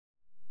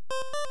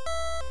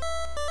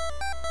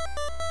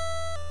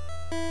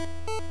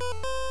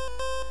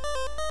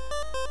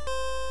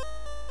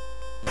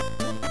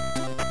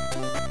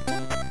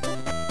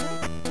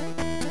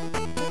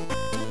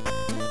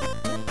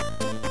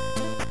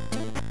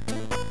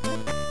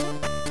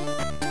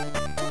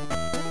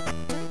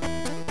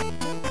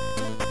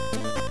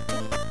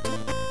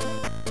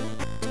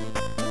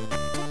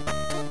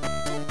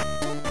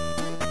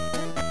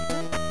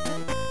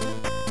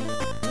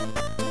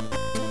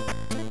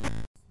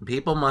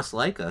People must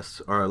like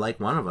us, or like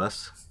one of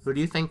us. Who do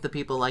you think the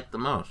people like the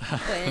most?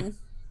 Quinn.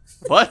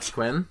 What?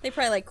 Quinn? They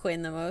probably like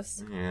Quinn the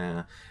most.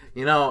 Yeah.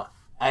 You know,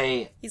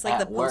 He's like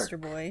the poster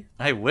boy.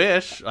 I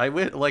wish.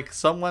 Like,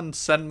 someone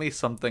send me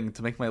something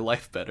to make my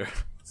life better.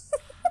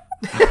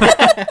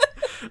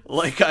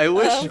 Like, I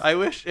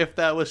wish if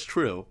that was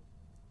true,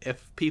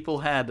 if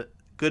people had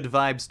good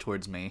vibes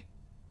towards me,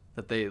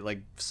 that they,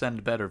 like,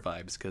 send better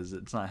vibes, because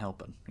it's not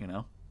helping, you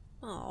know?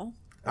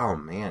 Oh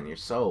man, you're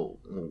so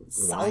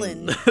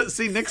sullen.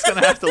 See, Nick's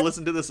gonna have to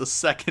listen to this a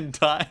second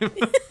time.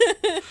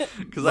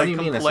 Because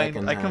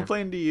I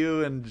complained to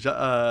you and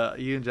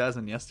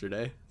Jasmine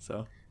yesterday,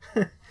 so...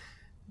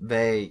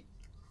 There's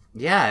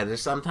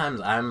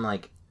sometimes I'm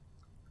like,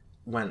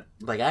 when,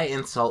 like, I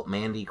insult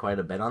Mandy quite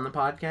a bit on the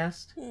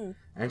podcast,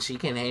 and she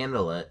can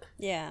handle it.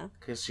 Yeah.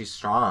 Because she's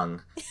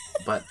strong.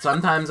 But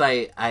sometimes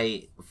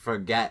I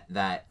forget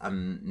that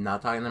I'm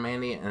not talking to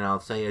Mandy, and I'll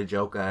say a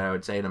joke that I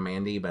would say to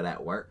Mandy, but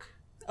at work.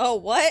 Oh,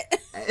 what?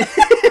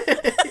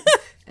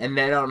 And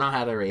they don't know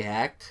how to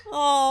react.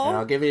 Oh. And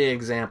I'll give you an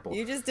example.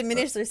 You just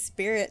diminish their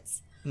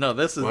spirits. No,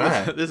 this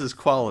is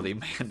quality,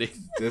 Mandy.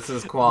 This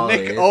is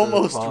quality. Nick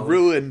almost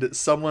ruined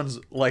someone's,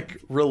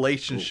 like,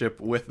 relationship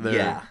with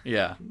their...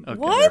 Yeah. Okay.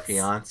 What? Their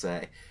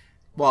fiance.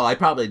 Well, I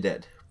probably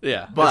did.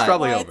 Yeah, but, it's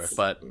probably over,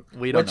 but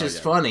we don't know Which is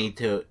yet. funny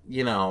to,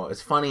 you know,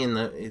 it's funny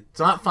it's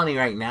not funny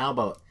right now,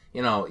 but,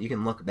 you know, you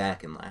can look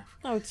back and laugh.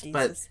 Oh, Jesus.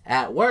 But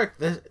at work,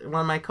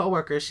 one of my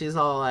coworkers, she's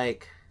all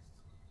like,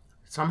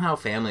 somehow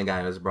Family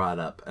Guy was brought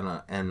up,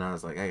 and I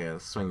was like, I gotta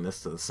swing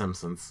this to The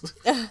Simpsons,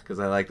 because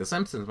I like The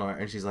Simpsons more,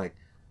 and she's like,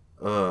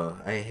 ugh,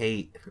 I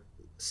hate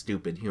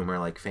stupid humor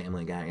like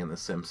Family Guy and The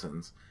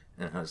Simpsons,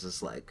 and I was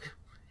just like,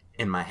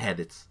 in my head,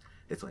 it's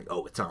like,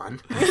 oh, it's on.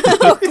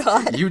 Oh,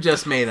 God. You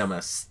just made a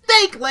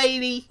mistake,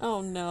 lady!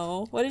 Oh,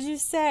 no. What did you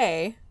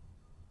say?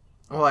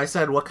 Well, I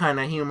said, what kind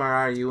of humor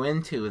are you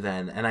into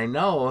then? And I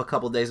know a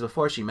couple days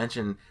before she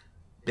mentioned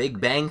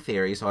Big Bang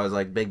Theory, so I was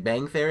like, Big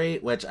Bang Theory?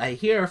 Which I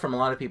hear from a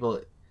lot of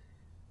people,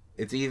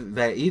 it's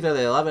either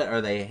they love it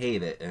or they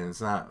hate it, and it's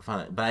not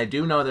fun. But I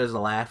do know there's a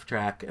laugh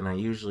track, and I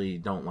usually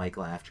don't like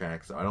laugh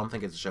tracks, so I don't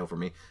think it's a show for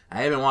me.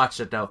 I haven't watched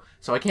it, though,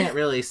 so I can't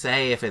really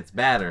say if it's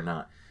bad or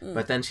not.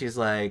 But then she's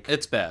like...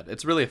 It's bad.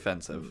 It's really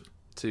offensive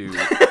to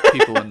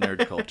people in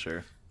nerd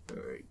culture.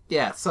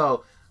 Yeah,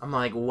 so I'm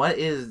like, what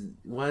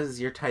is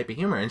your type of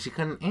humor? And she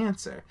couldn't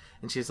answer.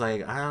 And she's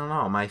like, I don't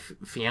know. My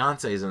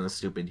fiance is in a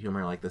stupid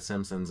humor like The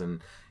Simpsons,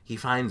 and he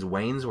finds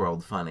Wayne's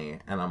World funny.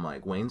 And I'm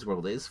like, Wayne's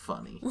World is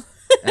funny.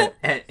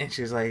 and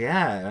she's like,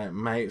 yeah,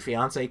 my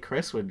fiance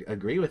Chris would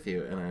agree with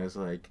you. And I was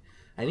like,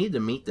 I need to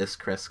meet this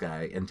Chris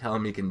guy and tell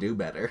him he can do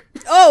better.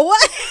 Oh,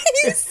 what?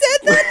 You said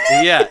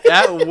that? Yeah,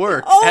 at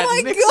work. Oh, at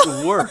my Nick's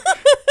God. work.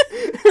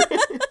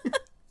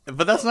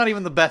 But that's not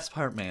even the best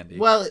part, Mandy.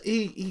 Well,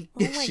 she's,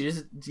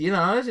 you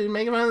know, she's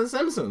making fun of The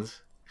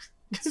Simpsons.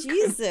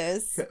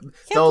 Jesus.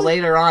 Though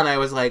later on, I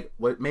was like,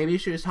 what? Maybe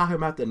she was talking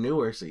about the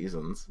newer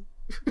seasons.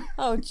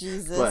 Oh,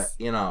 Jesus. But,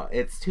 you know,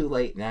 it's too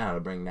late now to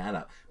bring that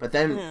up. But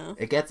then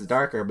it gets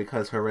darker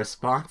because her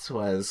response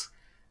was,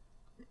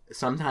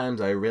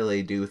 sometimes I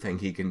really do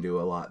think he can do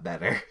a lot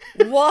better.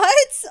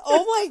 What?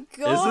 Oh, my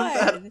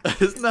God.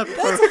 Isn't that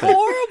perfect? That's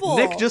horrible.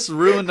 Nick just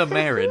ruined a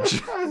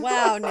marriage.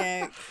 Wow,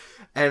 Nick.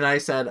 And I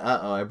said,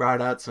 I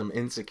brought out some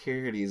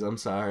insecurities, I'm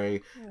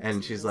sorry.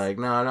 And she's like,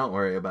 no, don't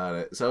worry about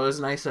it. So it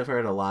was nice of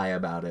her to lie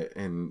about it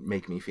and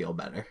make me feel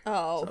better.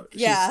 Oh, so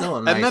yeah. She's still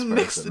a nice and then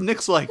person.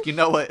 Nick's like, you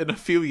know what, in a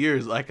few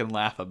years I can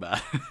laugh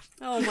about it.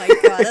 Oh, my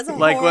God. That's a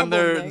Like horrible, when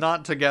they're Nick.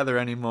 not together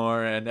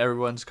anymore and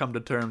everyone's come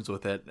to terms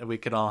with it, we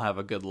can all have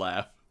a good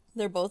laugh.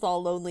 They're both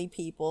all lonely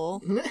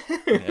people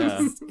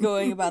Yeah.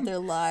 going about their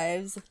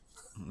lives,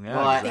 Yeah,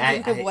 Well,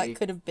 thinking of what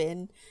could have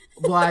been.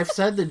 Well, I've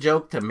said the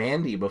joke to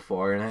Mandy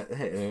before,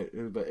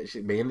 but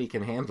Mandy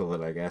can handle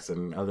it, I guess,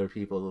 and other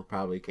people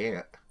probably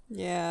can't.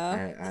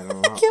 Yeah. I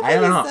don't know. can't I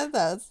don't believe know. you said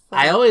that. It's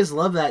funny. I always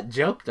love that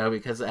joke, though,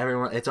 because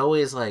it's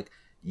always like,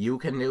 you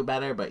can do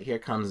better, but here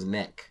comes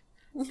Nick.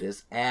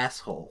 This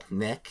asshole.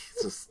 Nick,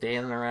 just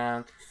standing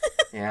around.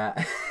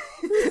 Yeah.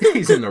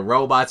 He's in the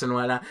robots and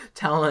whatnot,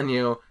 telling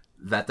you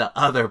that the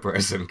other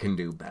person can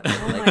do better.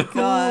 Oh like, my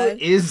God. who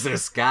is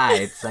this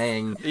guy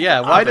saying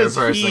Yeah, why other does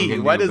person can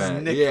do why does better?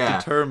 Nick Yeah.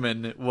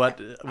 determine what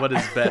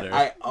is better?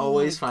 I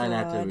always my find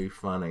that to God. be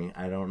funny.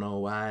 I don't know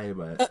why,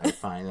 but I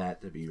find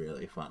that to be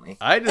really funny.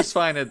 I just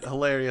find it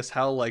hilarious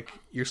how, like,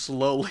 you're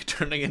slowly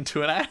turning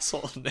into an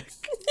asshole, Nick.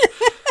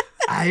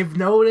 I've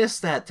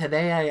noticed that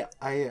today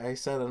I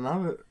said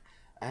another,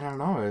 I don't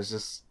know, it was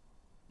just,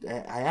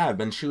 I've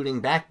been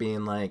shooting back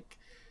being like,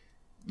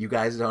 you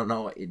guys don't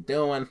know what you're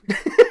doing.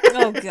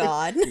 Oh,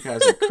 God. You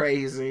guys are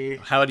crazy.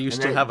 How do you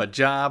still have a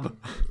job?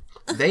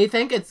 They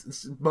think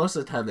most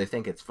of the time they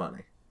think it's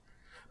funny.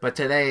 But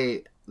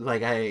today,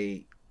 like,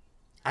 I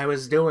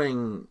was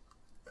doing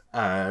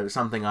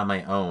something on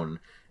my own,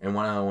 and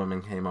one of the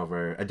women came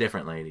over, a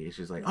different lady.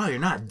 She's like, oh, you're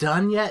not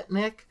done yet,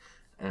 Nick?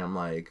 And I'm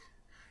like,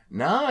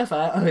 no, if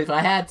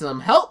I had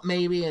some help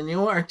maybe, and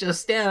you weren't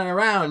just standing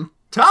around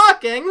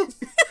talking.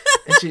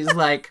 And she's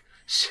like,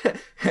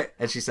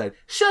 and she said,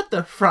 "Shut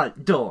the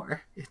front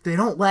door. If they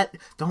don't let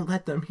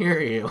them hear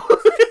you.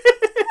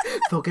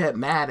 They'll get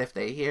mad if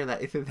they hear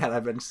that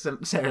I've been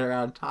sitting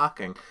around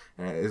talking."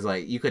 And it was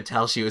like, you could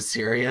tell she was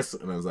serious,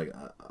 and I was like,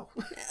 "Oh,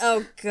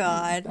 Oh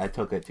God. I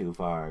took it too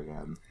far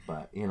again."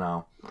 But you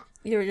know,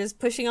 You were just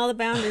pushing all the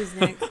boundaries,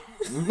 Nick.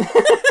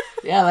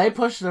 yeah, they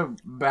push the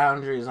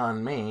boundaries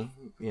on me.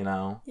 You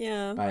know,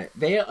 Yeah. but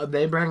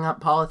they bring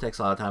up politics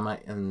all the time,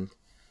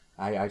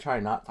 I try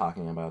not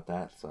talking about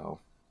that. So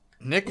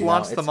Nick You know,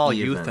 wants it's them all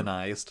even.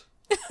 euthanized.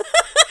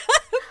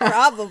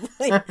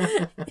 Probably.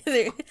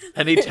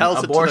 And he tells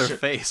it to Abortion. their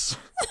face.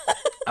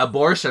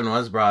 Abortion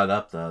was brought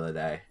up the other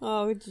day,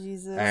 Oh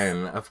Jesus.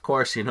 and of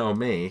course, you know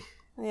me.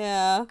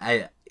 Yeah.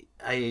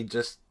 I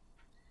just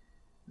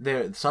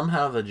there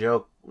somehow the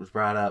joke was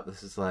brought up.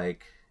 This is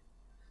like,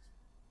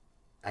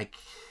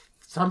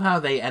 somehow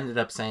they ended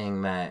up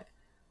saying that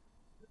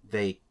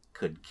they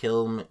could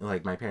kill me,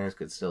 like my parents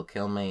could still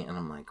kill me, and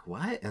I'm like,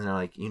 what? And they're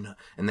like, you know,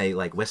 and they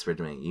like whispered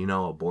to me, you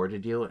know,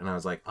 aborted you, and I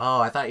was like,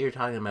 oh, I thought you were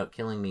talking about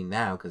killing me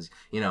now, because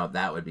you know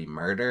that would be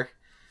murder.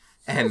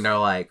 And they're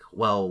like,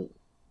 well,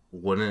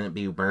 wouldn't it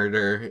be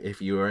murder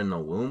if you were in the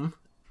womb?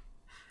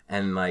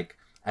 And like,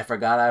 I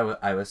forgot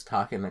I was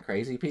talking to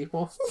crazy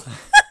people.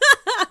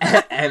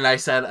 And I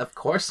said, of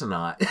course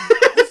not.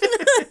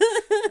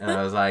 And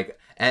I was like,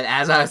 and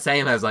as I was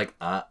saying, I was like,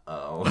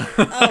 uh-oh.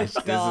 This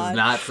is God.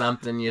 not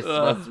something you're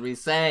supposed to be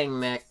saying,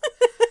 Nick.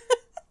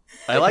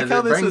 I like Because how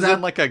it this brings is up-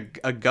 in like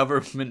a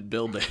government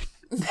building.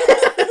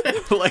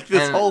 Like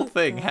this And- whole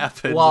thing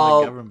happened in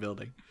Well- a government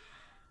building.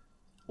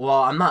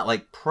 Well, I'm not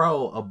like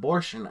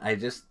pro-abortion.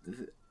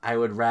 I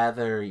would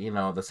rather, you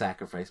know, the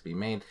sacrifice be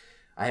made.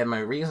 I have my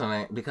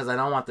reasoning because I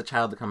don't want the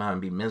child to come out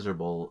and be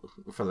miserable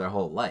for their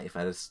whole life.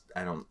 I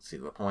don't see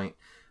the point.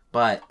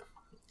 But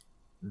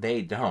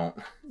they don't,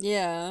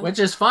 Yeah. which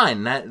is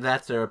fine.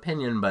 That's their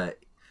opinion, but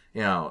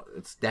you know,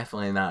 it's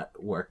definitely not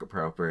work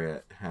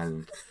appropriate,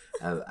 and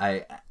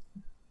I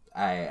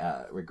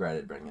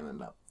regretted bringing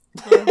it up.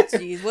 Oh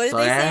jeez. What did So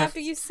they I say have- after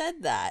you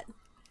said that?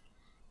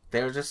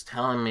 They were just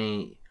telling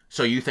me,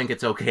 so you think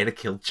it's okay to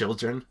kill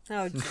children?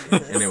 Oh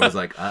Jesus. And it was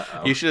like,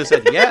 uh-oh. You should have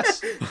said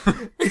yes.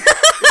 And,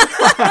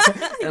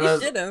 You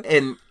should've.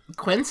 and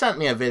Quinn sent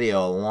me a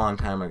video a long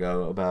time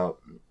ago about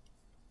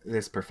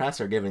this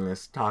professor giving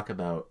this talk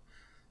about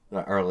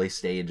the early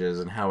stages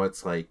and how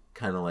it's like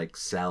kind of like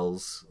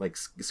cells, like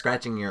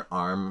scratching your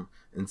arm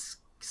and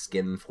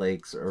skin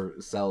flakes or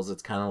cells.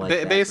 It's kind of like that,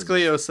 'cause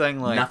Basically, it was saying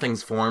like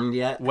nothing's formed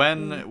yet.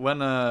 when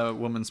a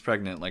woman's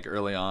pregnant, like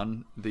early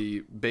on,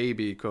 the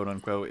baby, quote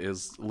unquote,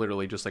 is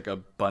literally just like a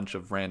bunch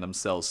of random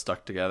cells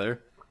stuck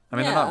together. I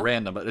mean, they're Yeah. not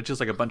random, but it's just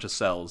like a bunch of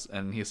cells.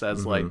 And he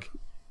says like,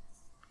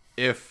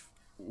 if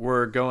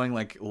we're going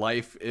like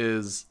life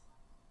is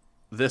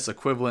this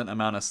equivalent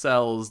amount of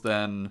cells,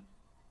 then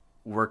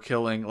we're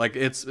killing, like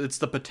it's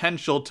the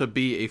potential to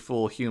be a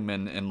full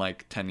human in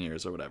like 10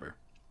 years or whatever.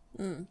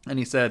 And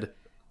he said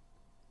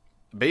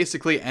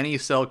basically any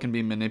cell can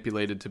be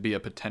manipulated to be a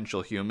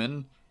potential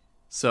human.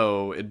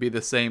 So it'd be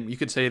the same, you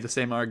could say the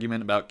same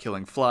argument about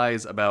killing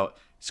flies, about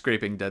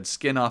scraping dead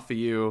skin off of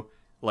you.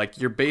 Like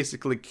you're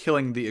basically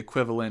killing the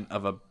equivalent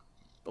of a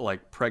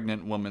like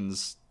pregnant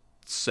woman's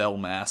cell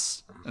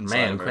mass inside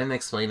Man, of her. Quinn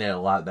explained it a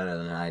lot better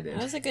than I That did.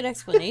 was a good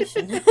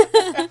explanation.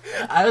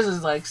 I was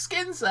just like,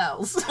 skin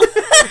cells.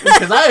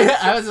 Because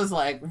I was just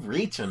like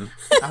reaching.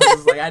 I was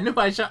just like, I knew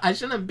I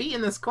shouldn't be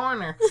in this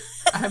corner.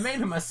 I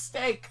made a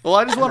mistake. Well,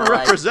 I just want to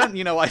Right. represent,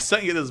 I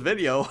sent you this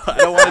video. I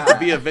don't want it to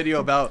be a video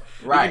about,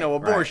 Right,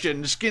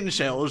 abortion, skin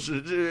cells,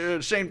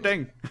 same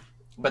thing.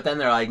 But then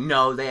they're like,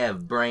 no, they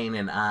have brain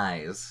and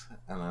eyes.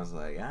 And I was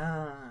like,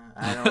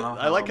 I don't know.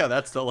 I like how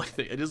that's the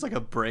thing. It is like a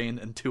brain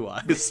and two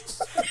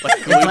eyes.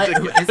 Like glued It's like,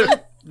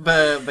 together.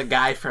 isn't the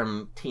guy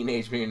from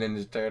Teenage Mutant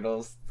Ninja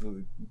Turtles,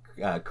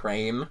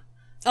 Crane,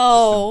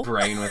 Oh,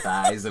 brain with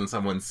eyes in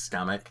someone's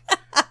stomach?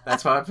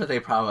 That's what they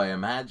probably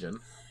imagine.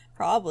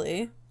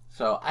 probably.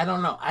 So I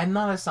don't know. I'm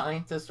not a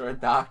scientist or a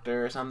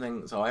doctor or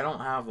something, so I don't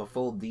have the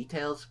full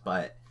details.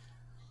 But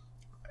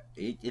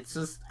it's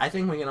just, I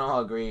think we can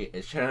all agree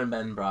it shouldn't have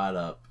been brought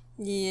up.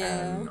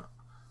 Yeah. And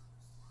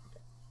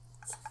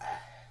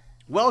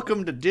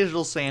Welcome to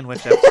Digital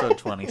Sandwich episode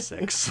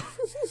 26.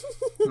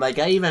 like,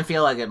 I even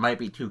feel like it might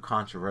be too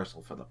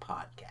controversial for the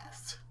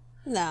podcast.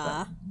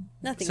 Nah.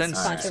 Nothing's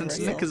Since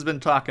controversial. Nick has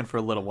been talking for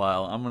a little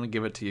while, I'm going to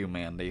give it to you,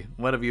 Mandy.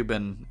 What have you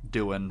been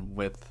doing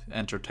with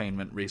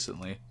entertainment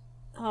recently?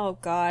 Oh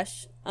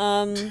gosh.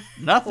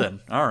 Nothing.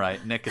 All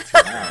right, Nick, it's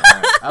All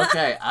right.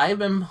 Okay, I've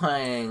been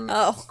playing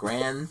Oh.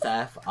 Grand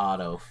Theft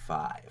Auto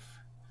 5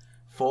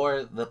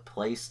 for the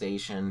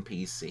PlayStation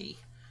PC.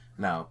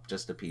 No,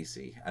 just a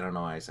PC. I don't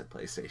know why I said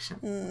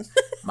PlayStation.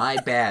 My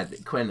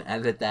bad. Quinn,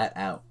 edit that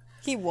out.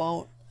 He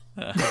won't.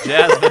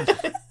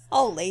 Jasmine.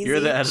 All lazy. You're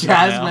the editor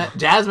now.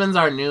 Jasmine's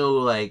our new,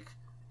 like,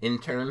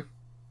 intern.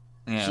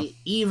 Yeah. She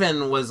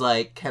even was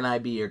like, can I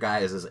be your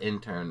guys'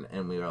 intern?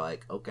 And we were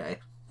like, okay.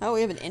 Oh,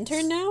 we have an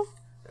intern now?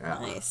 Yeah.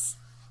 Nice.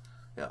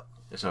 Yeah.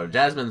 So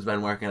Jasmine's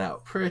been working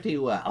out pretty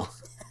well.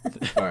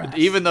 for us.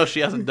 Even though she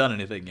hasn't done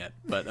anything yet,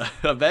 but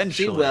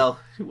eventually She will.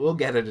 We'll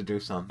get her to do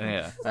something.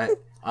 Yeah. But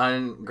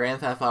on Grand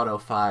Theft Auto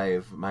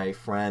 5, my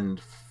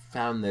friend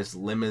found this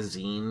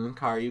limousine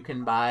car you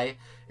can buy.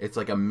 It's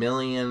like $1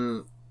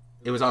 million.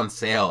 It was on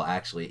sale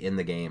actually in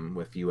the game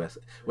with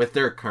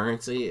their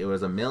currency. It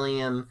was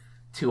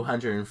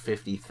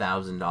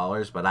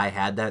 $1,250,000. But I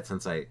had that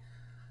since I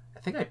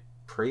think I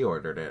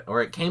pre-ordered it,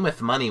 or it came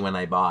with money when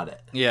I bought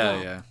it.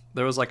 Yeah.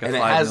 There was like a And it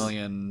 5 has-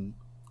 million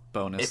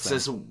bonus. It's thing.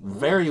 this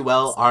very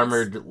well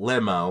armored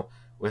limo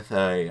with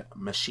a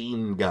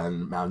machine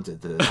gun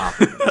mounted to the top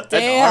of it. An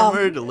Damn.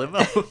 armored limo.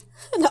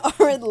 An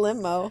armored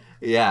limo.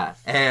 Yeah,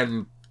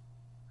 and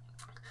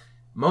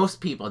most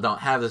people don't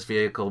have this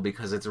vehicle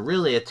because it's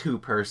really a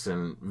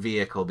two-person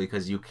vehicle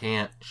because you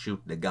can't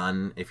shoot the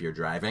gun if you're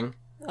driving.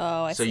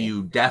 Oh, I So see.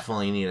 you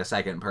definitely need a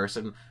second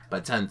person.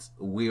 But since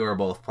we were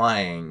both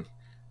playing,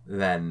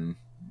 then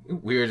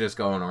we were just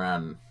going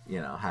around,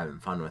 having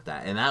fun with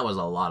that. And that was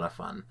a lot of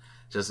fun.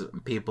 Just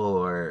people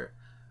were...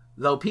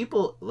 Though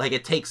people... Like,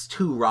 it takes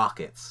 2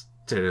 rockets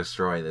to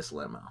destroy this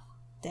limo.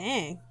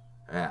 Dang.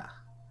 Yeah.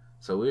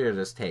 So we were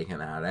just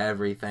taking out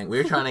everything. We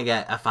were trying to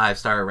get a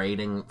 5-star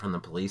rating from the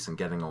police and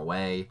getting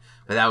away.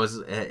 But that was...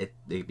 It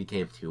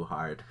became too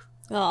hard.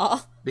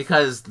 Aw.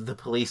 Because the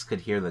police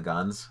could hear the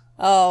guns.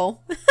 Oh.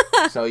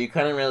 So you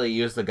couldn't really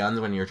use the guns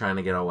when you were trying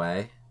to get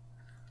away.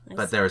 I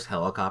But see. there was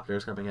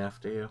helicopters coming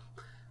after you.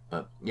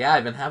 But yeah,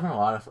 I've been having a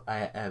lot of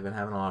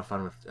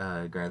fun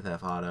with Grand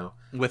Theft Auto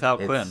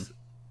Without It's- Quinn.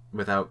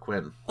 without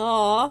Quinn.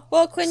 Aw.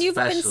 Well, Quinn, you've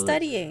been Especially-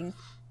 studying.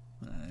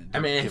 I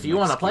mean, if you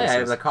want to play, I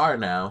have the car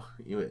now.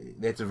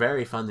 It's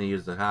very fun to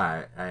use the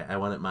car. I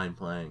wouldn't mind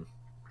playing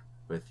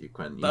with you,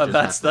 Quinn. You just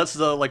have to- That's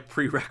the like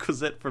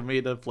prerequisite for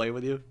me to play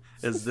with you.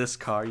 Is this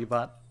car you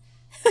bought?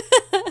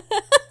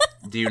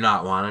 Do you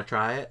not want to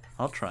try it?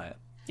 I'll try it.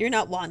 You're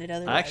not wanted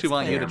otherwise. I actually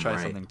want you to Damn try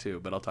right. something too,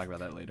 but I'll talk about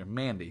that later.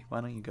 Mandy,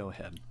 why don't you go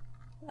ahead?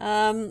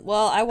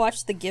 Well, I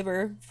watched The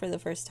Giver for the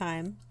first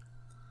time.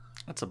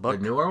 That's a The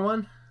book. newer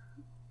one?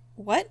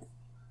 What?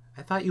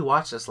 I thought you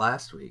watched this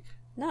last week.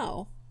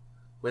 No.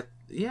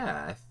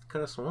 I could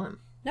have sworn.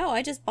 No,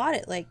 I just bought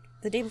it like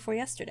the day before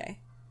yesterday.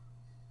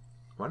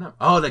 What?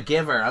 Oh, The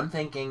Giver. I'm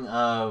thinking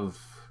of.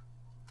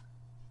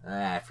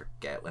 I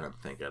forget what I'm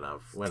thinking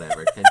of.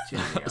 Whatever.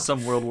 Continue.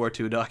 Some World War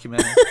II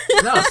documentary.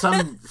 No,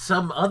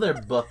 some other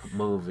book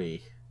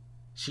movie.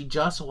 She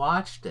just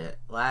watched it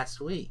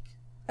last week.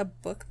 A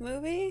book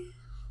movie?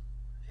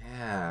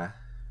 Yeah.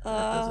 That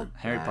Uh, doesn't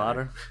Harry matter.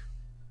 Potter.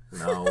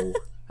 No,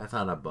 that's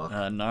not a book.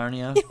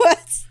 Narnia. what?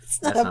 It's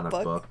not That's a not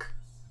book. a book.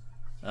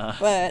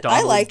 But I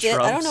Donald liked it. I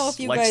don't Trump's know if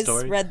you life guys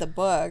story. read the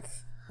book.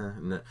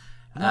 No,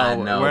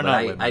 No, we're but not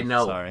I women,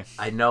 know. sorry.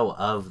 I know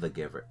of The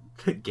Giver.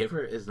 The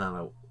Giver is not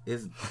a.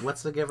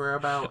 What's The Giver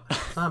about?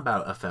 It's not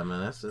about a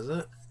feminist, is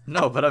it?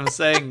 No, but I'm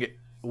saying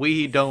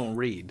we don't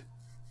read.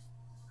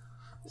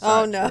 It's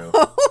Oh not no.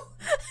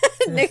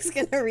 true. Nick's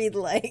gonna read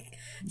like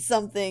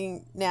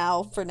something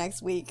now for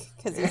next week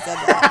because he said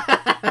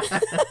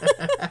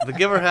that. The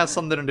Giver has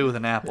something to do with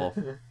an apple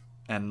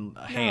and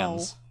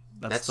hands.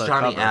 That's the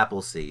Johnny cover.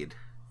 Appleseed.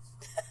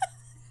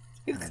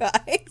 You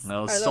guys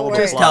No, are the sold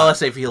worst. Just tell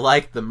us if you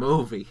like the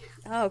movie.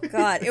 Oh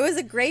god, it was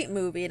a great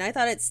movie, and I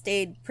thought it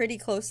stayed pretty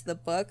close to the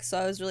book, so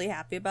I was really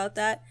happy about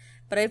that.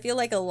 But I feel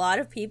like a lot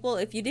of people,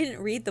 if you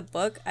didn't read the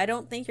book, I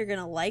don't think you're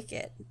gonna like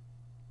it.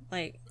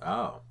 Like,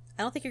 Oh.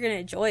 I don't think you're gonna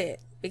enjoy it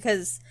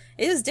because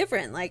it is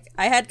different. Like,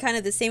 I had kind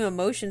of the same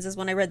emotions as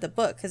when I read the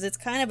book because it's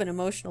kind of an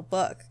emotional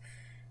book,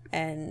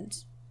 and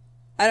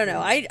I don't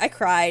know. I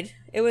cried.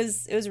 It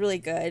was really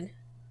good.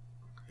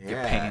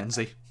 Yeah.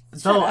 Pansy.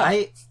 So Shut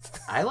up.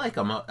 I like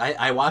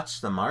I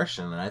watched The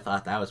Martian and I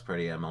thought that was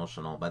pretty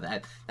emotional,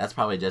 but that's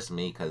probably just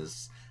me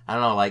because I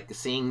don't know, like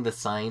seeing the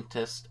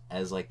scientist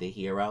as like the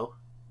hero,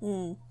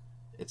 Mm.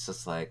 it's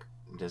just like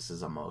this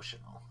is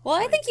emotional. Well, I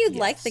Like, think you'd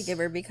like The yes.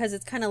 Giver because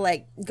it's kind of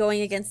like going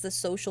against the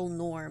social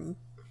norm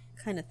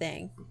kind of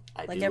thing.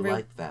 I like do every-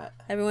 like that.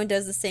 Everyone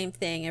does the same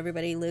thing.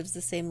 Everybody lives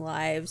the same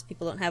lives.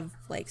 People don't have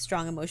like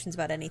strong emotions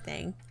about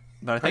anything.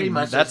 But I Pretty think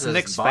much that's it's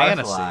Nick's just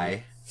fantasy.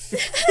 Barfly.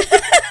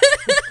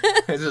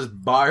 It's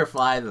just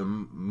Barfly the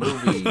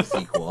movie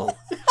sequel.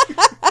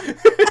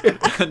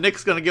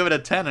 Nick's gonna give it a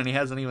 10 and he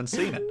hasn't even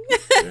seen it.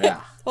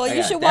 Yeah. Well, I you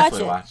gotta should watch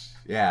definitely it.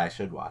 Yeah, I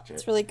should watch it.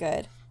 It's really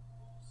good.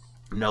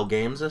 No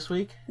games this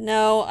week?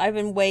 No, I've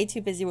been way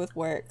too busy with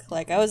work.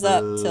 Like I was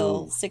up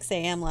till Boo. 6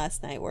 a.m.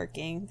 last night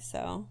working.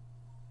 So,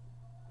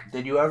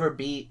 Did you ever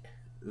beat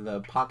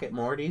the Pocket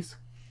Mortys?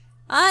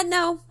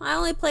 no, I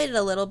only played it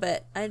a little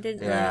bit. I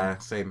didn't Yeah, really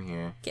same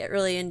here. get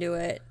really into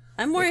it.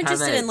 I'm more It kinda-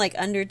 interested in like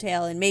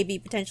Undertale and maybe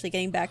potentially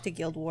getting back to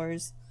Guild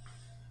Wars.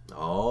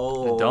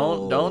 Oh.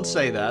 Don't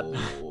say that.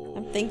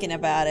 I'm thinking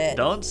about it.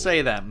 Don't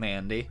say that,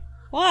 Mandy.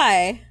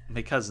 Why?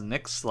 Because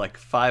Nick's like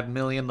 5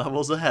 million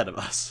levels ahead of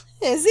us.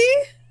 Is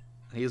he?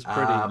 He's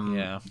pretty,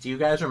 yeah. Do you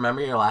guys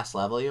remember your last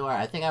level you were?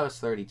 I think I was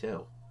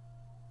 32.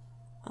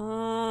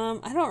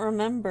 I don't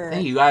remember. I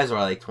think you guys were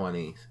like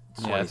 20.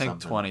 Yeah, I think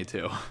something.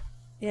 22.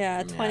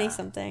 Yeah, 20 Yeah.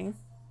 something.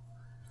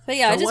 But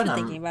yeah, So I've just when been I'm-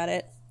 thinking about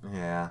it.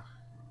 Yeah.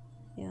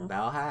 Yeah.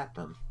 That'll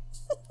happen.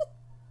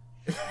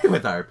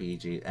 With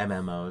RPG,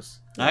 MMOs.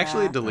 I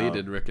actually Yeah.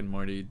 deleted Rick and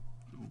Morty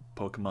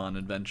Pokemon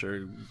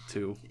Adventure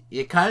 2.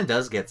 It kind of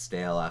does get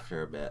stale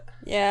after a bit.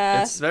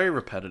 Yeah. It's very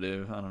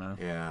repetitive. I don't know.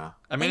 Yeah.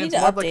 I mean, need it's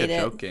to more like a update it.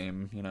 joke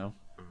game, you know?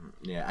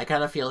 Yeah, I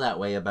kind of feel that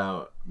way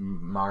about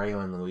Mario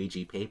and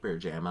Luigi Paper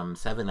Jam. I'm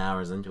 7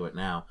 hours into it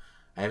now.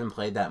 I haven't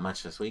played that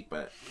much this week,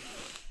 but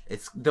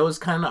it's those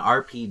kind of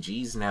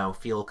RPGs now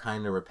feel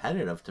kind of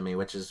repetitive to me,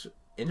 which is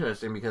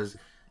interesting because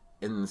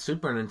in the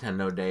Super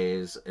Nintendo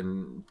days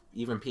and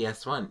even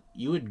PS1,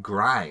 you would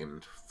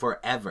grind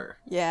forever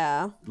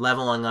Yeah.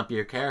 leveling up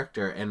your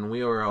character, and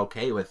we were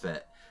okay with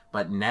it.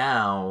 But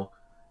now,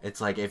 it's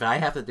like, if I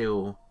have to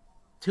do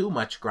too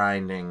much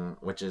grinding,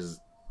 which is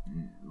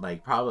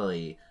like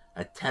probably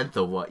a tenth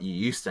of what you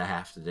used to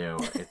have to do,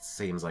 it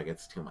seems like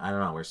it's too much. I don't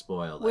know, we're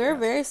spoiled. I We're guess.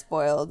 very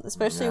spoiled,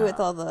 especially with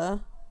Yeah. all the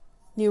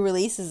new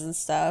releases and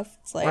stuff.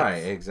 It's like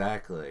Right,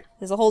 exactly.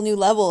 there's a whole new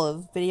level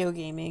of video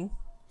gaming.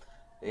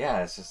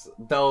 Yeah, it's just,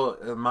 though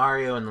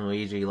Mario and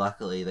Luigi,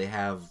 luckily, they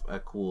have a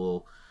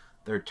cool,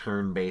 their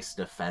turn-based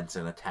defense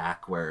and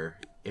attack where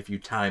if you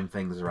time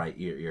things right,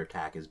 your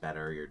attack is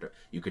better,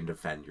 you can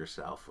defend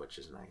yourself, which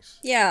is nice.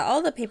 Yeah,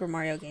 all the Paper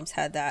Mario games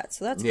had that,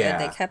 so that's Yeah,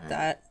 good. They kept yeah.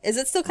 that. Is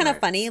it still kind of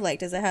Right. funny? Like,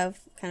 does it have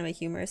kind of a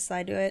humorous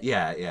side to it?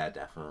 Yeah,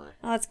 definitely.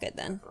 Oh, that's good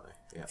then. Definitely.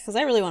 Yeah. Because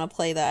I really want to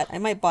play that. I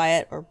might buy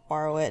it or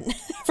borrow it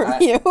from I-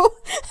 you.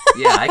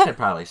 Yeah, I could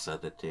probably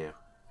send it to you.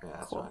 Yeah,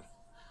 that's Cool. fine.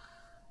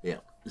 Yeah.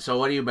 So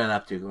what have you been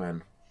up to,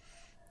 Glenn?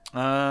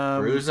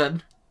 Um,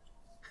 Cruising?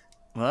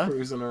 what?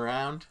 Cruising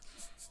around?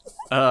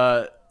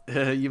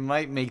 You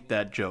might make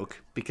that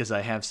joke because I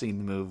have seen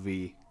the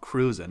movie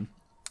Cruisin',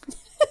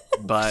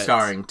 but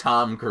Starring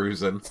Tom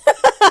Cruising.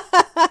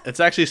 it's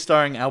actually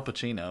starring Al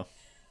Pacino.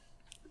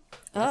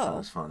 That Oh.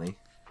 sounds funny.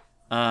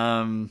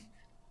 And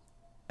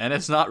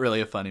it's not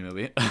really a funny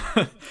movie.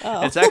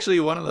 Oh. It's actually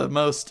one of the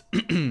most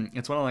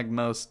it's one of like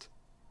most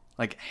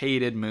like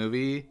hated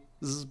movies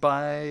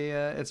by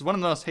it's one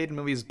of the most hated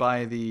movies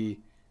by the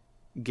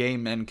gay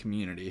men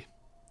community.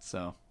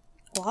 So,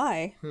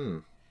 Why?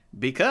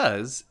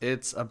 because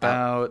it's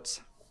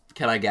about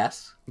Can I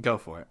guess? go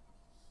for it.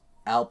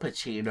 Al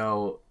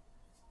Pacino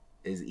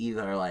is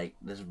either like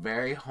this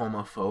very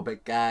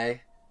homophobic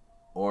guy,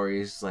 or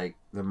he's like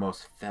the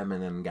most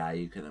feminine guy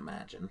you can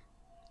imagine.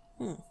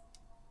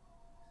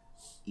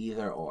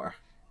 Either or.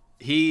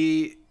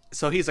 He's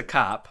a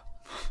cop.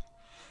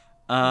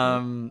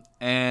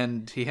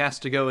 And he has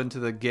to go into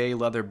the gay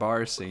leather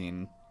bar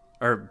scene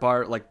or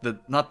bar like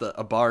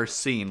a bar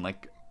scene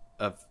like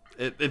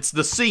it's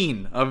the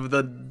scene of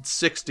the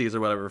 60s or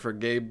whatever for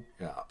gay.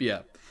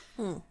 Yeah.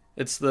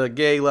 It's the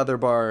gay leather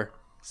bar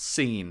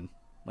scene.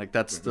 Like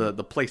that's the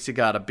place you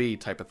got to be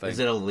type of thing. Is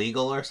it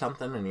illegal or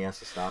something and he has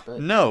to stop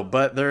it? No,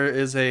 but there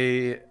is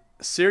a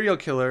serial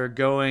killer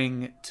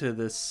going to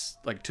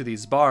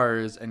these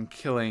bars and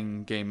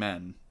killing gay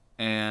men.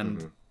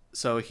 And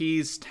so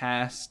he's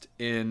tasked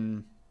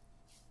in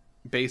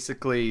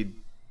basically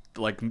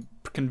like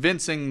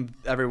convincing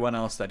everyone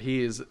else that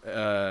he is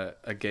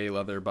a gay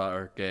leather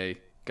bar gay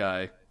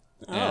guy.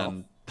 Oh.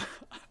 And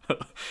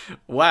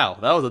wow,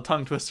 that was a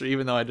tongue twister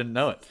even though I didn't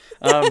know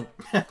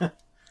it.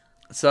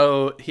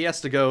 So he has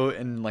to go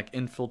and like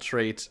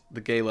infiltrate the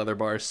gay leather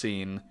bar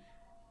scene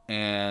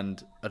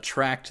and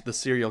attract the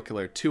serial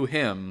killer to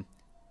him,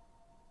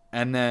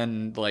 and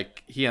then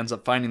like he ends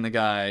up finding the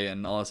guy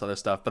and all this other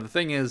stuff. But the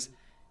thing is,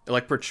 it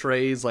like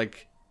portrays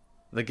like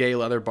the gay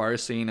leather bar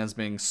scene as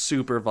being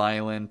super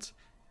violent,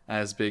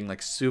 as being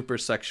like super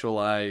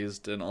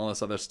sexualized and all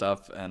this other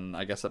stuff, and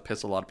I guess that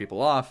pissed a lot of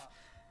people off.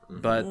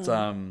 But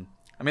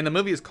I mean, the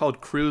movie is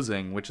called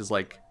Cruising, which is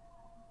like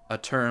a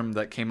term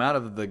that came out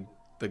of the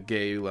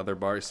gay leather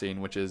bar scene,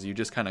 which is you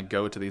just kind of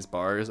go to these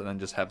bars and then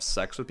just have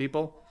sex with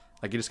people.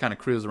 Like you just kind of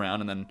cruise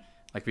around, and then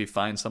like if you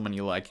find someone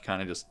you like, you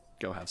kind of just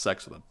go have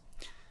sex with them.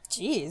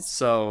 Jeez.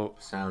 So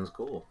Sounds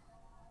cool.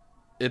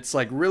 it's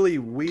like really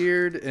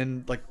weird,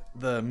 and like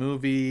the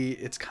movie,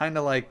 it's kind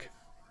of like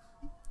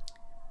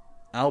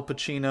Al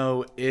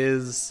Pacino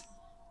is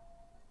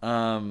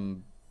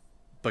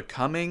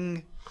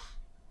becoming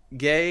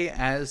gay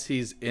as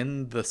he's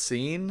in the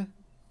scene.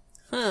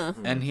 Huh.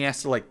 And he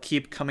has to like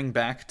keep coming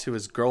back to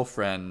his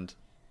girlfriend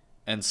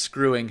and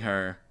screwing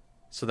her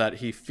so that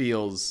he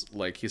feels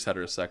like he's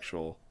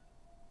heterosexual.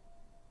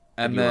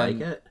 And Do you then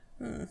like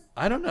it?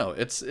 I don't know.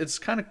 It's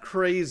kind of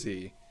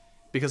crazy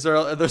because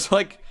there's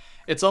like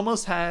it's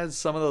almost has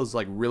some of those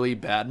like really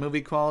bad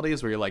movie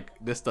qualities where you're like,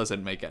 this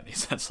doesn't make any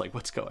sense. Like,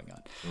 what's going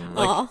on?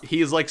 Like Aw.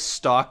 he's like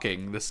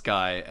stalking this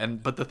guy,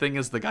 but the thing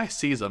is, the guy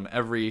sees him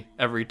every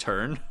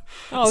turn.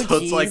 Oh, so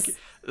it's like jeez.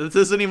 this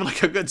isn't even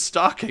like a good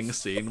stalking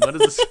scene. What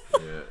is this?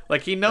 Yeah.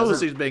 Like he knows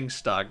Doesn't- he's being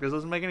stalked. This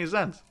doesn't make any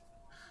sense.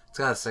 It's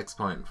got a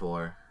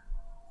 6.4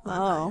 Oh.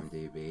 on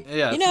IMDb.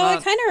 Yeah, You it's know, not-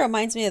 it kind of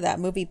reminds me of that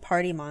movie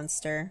Party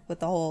Monster with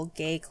the whole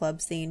gay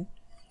club scene.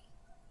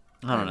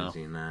 I don't haven't know.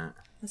 seen that.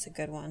 That's a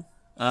good one.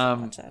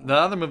 Watch that. The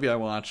other movie I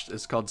watched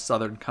is called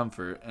Southern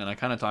Comfort, and I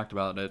kind of talked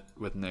about it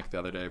with Nick the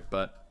other day,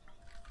 but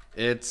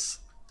it's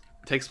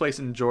takes place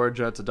in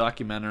Georgia. It's a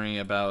documentary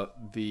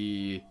about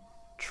the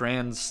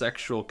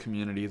transsexual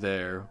community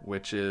there,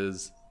 which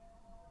is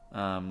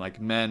like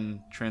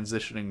men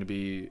transitioning to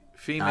be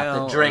female.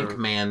 Not the drink, or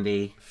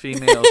Mandy.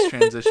 females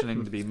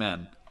transitioning to be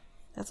men.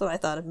 That's what I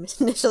thought of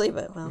initially,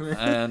 but well.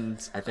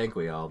 And I think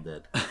we all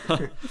did.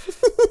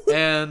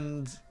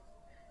 and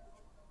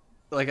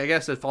like I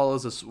guess it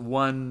follows this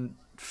one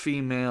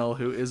female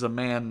who is a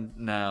man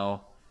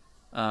now.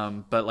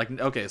 But like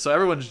okay, so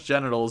everyone's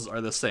genitals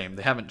are the same.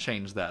 They haven't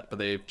changed that, but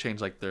they've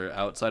changed like their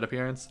outside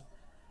appearance.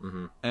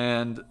 Mm-hmm.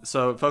 And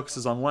so it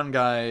focuses on one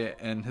guy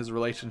and his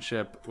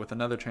relationship with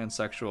another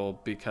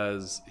transsexual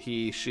because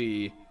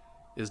she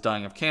is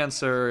dying of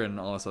cancer and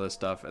all this other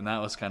stuff, and that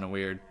was kind of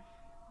weird.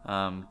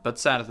 But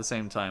sad at the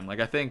same time.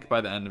 Like I think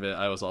by the end of it,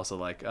 I was also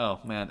like, oh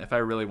man, if I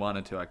really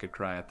wanted to, I could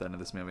cry at the end of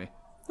this movie.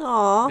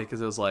 Aww.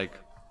 Because it was like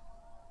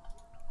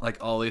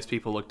all these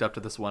people looked up to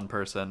this one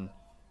person,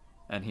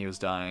 and he was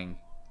dying,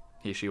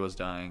 she was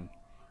dying,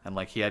 and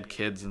like he had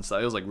kids and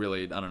stuff. It was like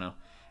really, I don't know.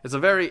 It's a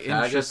very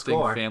interesting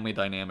family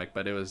dynamic,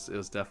 but it was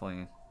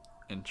definitely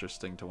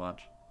interesting to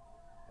watch.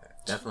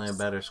 Definitely a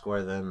better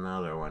score than the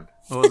other one.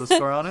 What was the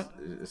score on it?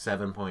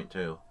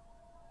 7.2.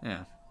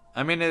 Yeah,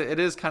 I mean it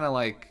is kind of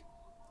like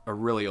a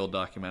really old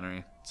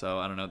documentary. So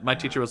I don't know. My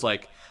teacher was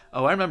like,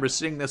 "Oh, I remember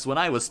seeing this when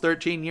I was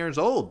 13 years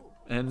old."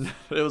 And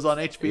it was on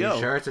HBO. Are you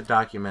sure it's a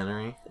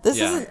documentary? This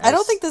Yeah. isn't. I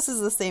don't think this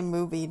is the same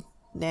movie,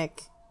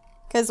 Nick.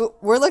 Because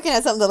we're looking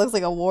at something that looks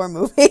like a war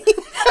movie.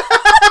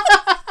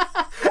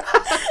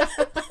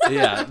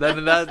 Yeah,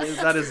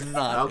 that is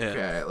not it.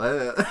 Okay.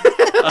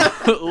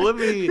 Let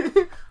me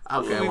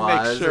Okay, me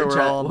well, make sure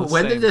we're all on the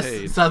when same did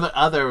this page.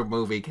 other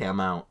movie come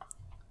out?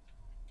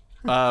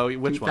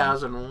 Which one?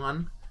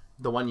 2001?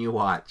 The one you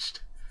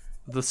watched.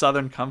 The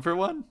Southern Comfort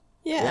one?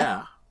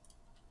 Yeah.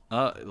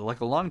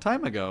 Like a long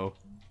time ago.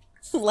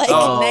 Like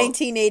Oh,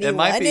 1981-ish. It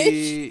might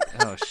be.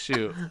 Oh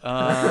shoot.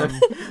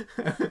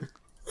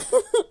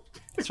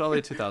 It's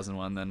probably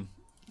 2001 then.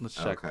 Let's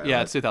check. Okay,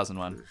 Yeah, it's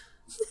 2001.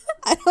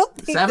 I don't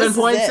think this is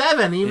it.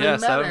 7.7, even Yeah,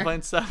 better.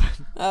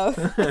 7.7. Oh,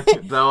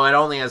 Though it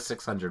only has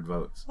 600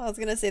 votes. I was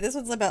gonna say this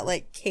one's about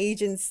like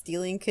Cajuns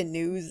stealing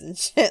canoes and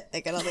shit.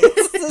 Like I don't think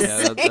this is the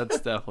Yeah, same.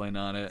 that's definitely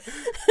not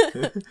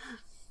it.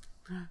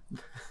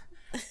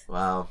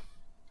 Wow.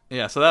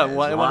 Yeah, so that As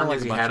one, it won long like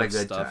as a you bunch had a of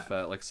good stuff time.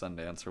 at like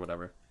Sundance or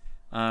whatever.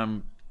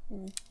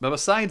 But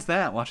besides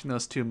that, watching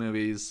those two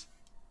movies,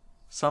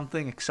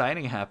 something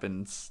exciting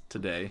happens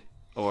today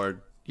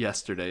or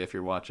yesterday if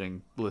you're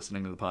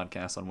listening to the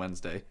podcast on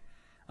Wednesday.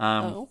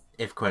 Oh.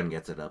 If Quinn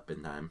gets it up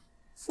in time.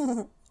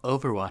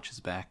 Overwatch is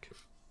back.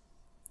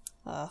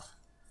 Ugh.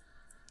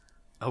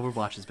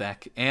 Overwatch is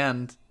back,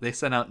 and they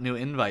sent out new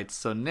invites.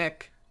 So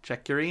Nick,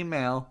 check your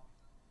email.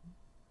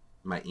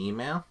 My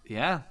email?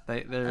 Yeah, they're I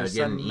would get an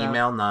sending out-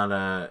 email, not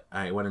a...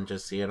 I wouldn't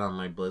just see it on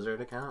my Blizzard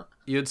account?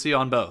 You'd see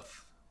on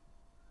both.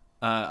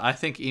 I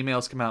think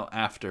emails come out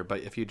after,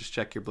 but if you just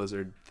check your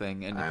Blizzard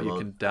thing and if you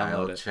can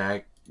download it.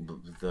 check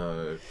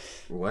the...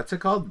 What's it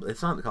called?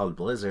 It's not called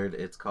Blizzard.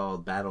 It's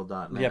called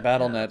Battle.net. Yeah,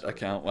 Battle.net that's what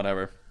account,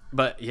 whatever.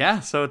 But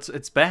yeah, so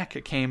it's back.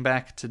 It came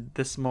back to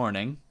this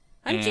morning.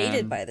 I'm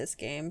jaded and- by this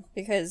game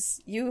because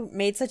you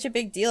made such a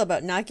big deal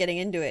about not getting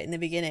into it in the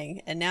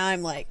beginning, and now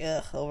I'm like,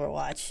 ugh,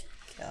 Overwatch.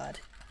 God.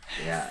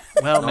 Yeah.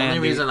 Well, The man, only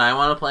reason I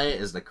want to play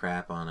it is the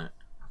crap on it.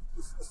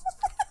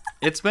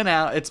 it's been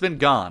out. It's been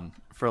gone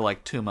for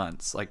like 2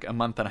 months, like a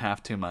month and a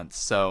half, 2 months.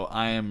 So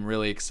I am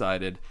really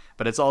excited.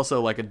 But it's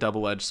also like a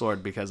double-edged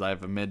sword because I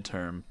have a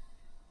midterm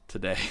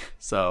today.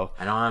 So,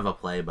 I don't have a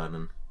play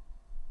button.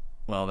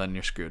 well, then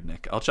you're screwed,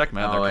 Nick. I'll check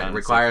my other Oh, account. it and see.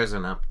 requires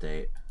an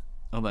update.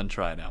 Well, then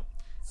try it out.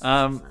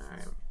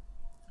 Alright.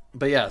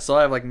 But yeah, so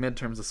I have like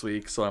midterms this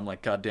week, so I'm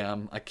like,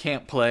 goddamn, I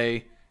can't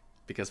play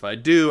because if I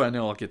do, I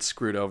know I'll get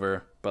screwed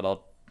over. But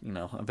I'll,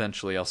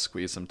 eventually I'll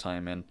squeeze some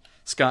time in.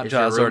 Scott Is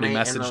your Jaws already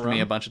roommate in the messaged me a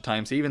room? bunch of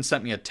times. He even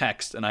sent me a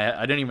text, and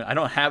I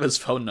don't have his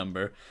phone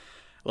number.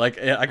 Like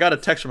I got a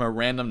text from a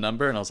random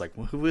number, and I was like,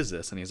 well, who is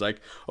this? And he's like,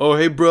 oh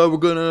hey bro, we're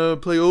gonna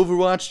play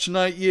Overwatch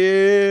tonight,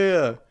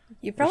 yeah.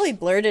 You probably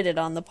blurted it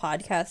on the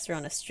podcast or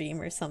on a stream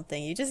or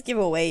something. You just give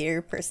away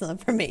your personal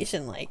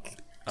information, like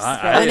throwing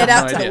had it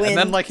out no to the idea. wind. And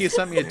then like he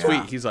sent me a tweet.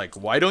 Yeah. He's like,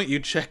 why don't you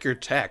check your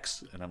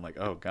text? And I'm like,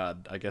 oh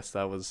god, I guess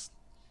that was.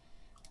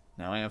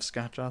 Now I have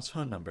Scott Jaws'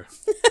 phone number.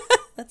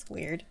 That's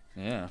weird.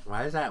 Yeah.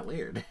 Why is that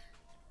weird?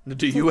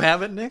 Do you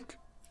have it, Nick?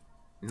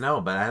 No,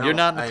 but I don't... You're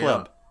not in the I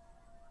club.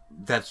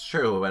 don't- That's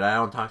true, but I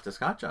don't talk to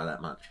Scotchaw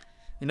that much.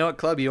 You know what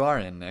club you are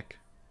in, Nick?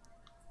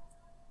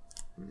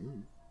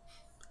 Mm.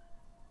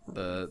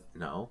 The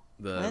No.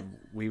 What?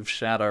 We've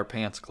Shat Our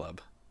Pants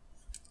Club.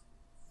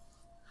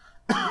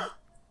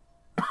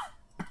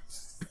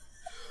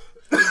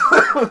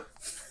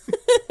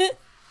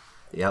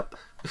 Yep.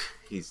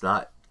 He's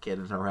not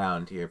kidding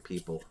around here,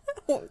 people.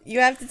 You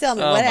have to tell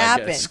me Oh what my God,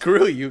 happened.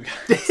 screw you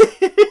guys.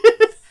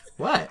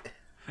 What?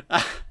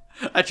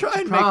 I try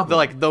and make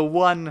problem? the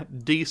one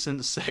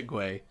decent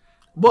segue.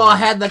 Well, I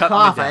had the Cut me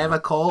cough. I down. have a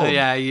cold.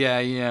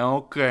 Yeah,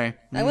 okay.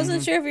 I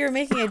wasn't sure if you were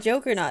making a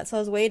joke or not, so I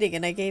was waiting,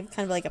 and I gave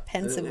kind of like a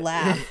pensive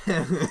laugh.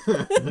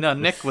 No,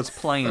 Nick was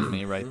playing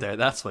me right there.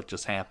 That's what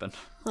just happened.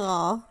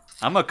 Aw.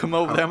 I'm gonna come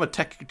over there. I'm gonna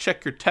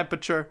check your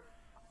temperature.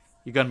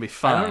 You're gonna be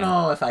fine. I don't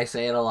know if I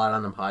say it a lot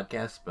on the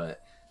podcast,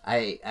 but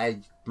I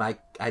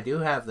do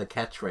have the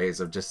catchphrase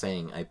of just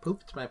saying I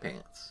pooped my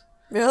pants.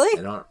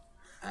 Really?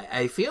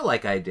 I feel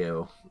like I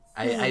do.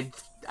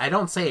 I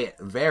don't say it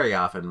very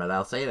often, but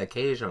I'll say it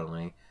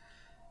occasionally.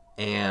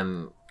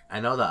 And I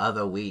know the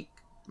other week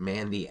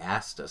Mandy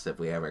asked us if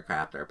we ever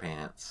crapped our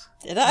pants.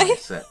 Did I?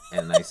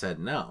 And I said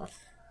no.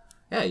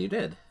 Yeah, you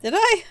did. Did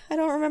I? I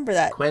don't remember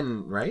that.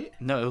 Quinn, right?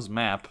 No, it was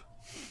Map.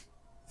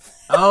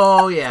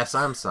 Oh, yes,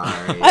 I'm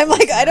sorry. I'm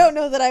like, I don't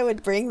know that I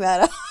would bring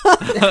that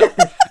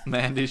up.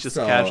 Mandy's just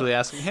So- casually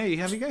asking, "Hey,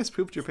 have you guys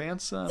pooped your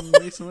pants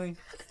recently?"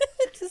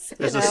 Just, you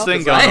There's know, this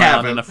thing I going on,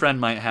 haven't. and a friend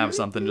might have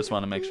something. Just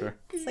want to make sure.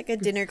 It's like a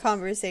dinner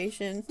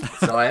conversation.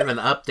 So I have an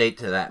update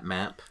to that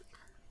map.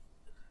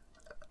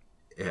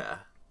 Yeah.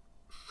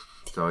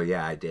 So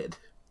yeah, I did.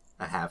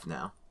 I have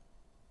now.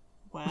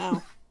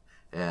 Wow.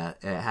 Yeah,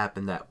 it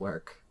happened at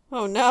work.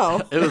 Oh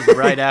no. It was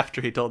right after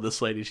he told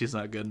this lady she's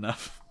not good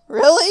enough.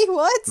 Really?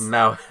 What?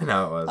 No, it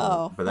wasn't.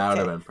 Oh, but that would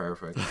have okay. been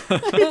perfect.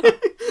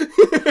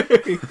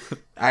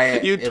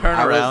 You if turn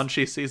I was- around,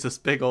 she sees this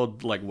big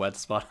old like wet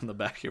spot in the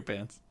back of your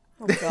pants.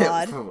 Oh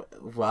god.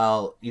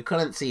 Well, you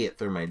couldn't see it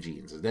through my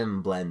jeans. It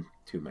didn't blend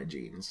to my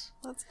jeans.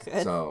 That's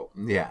good. So,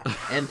 yeah.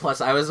 And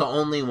plus, I was the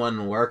only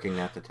one working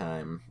at the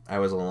time. I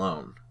was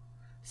alone.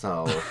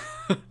 So,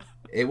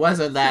 it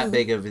wasn't that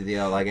big of a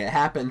deal. Like, it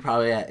happened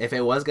probably, if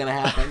it was going to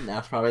happen, that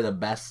was probably the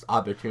best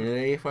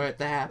opportunity for it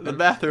to happen. The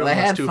bathroom But I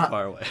was had too fun-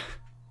 far away.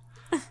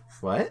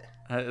 What?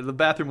 The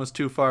bathroom was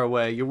too far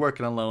away. You're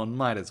working alone.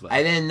 Might as well.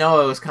 I didn't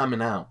know it was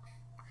coming out.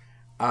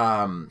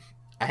 I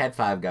had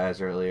 5 guys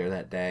earlier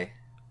that day.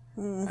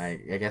 I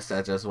guess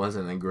that just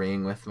wasn't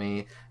agreeing with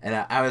me. And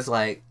I was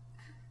like,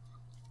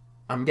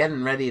 I'm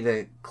getting ready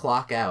to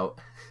clock out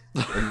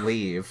and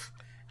leave.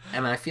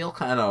 And I feel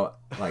kind of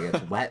like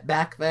it's wet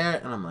back there.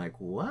 And I'm like,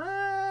 what?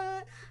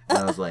 And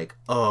I was like,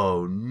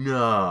 oh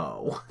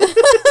no.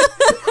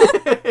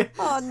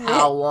 Oh, Nick.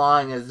 How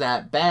long has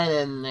that been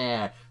in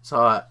there? So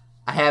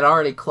I had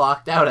already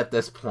clocked out at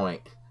this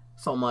point.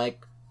 So I'm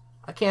like,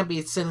 I can't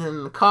be sitting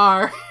in the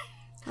car.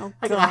 Oh,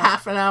 I got a God.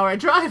 half an hour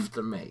drive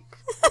to make.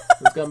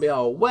 It's gonna be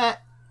all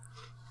wet.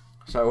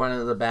 So I went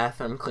into the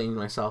bathroom, cleaned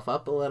myself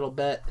up a little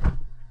bit,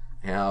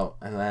 you know,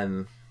 and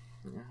then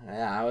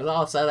yeah, I was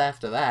all set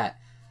after that.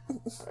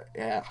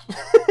 Yeah.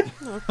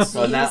 Oh,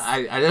 So now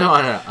jeez. I didn't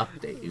want to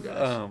update you guys.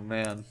 Oh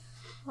man,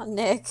 Oh,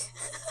 Nick.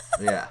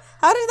 Yeah.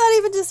 How did that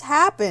even just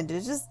happen? Did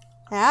it just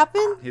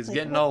happen? he's Like,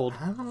 getting what- old.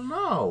 I don't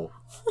know.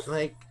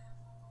 Like,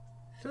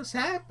 it just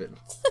happened.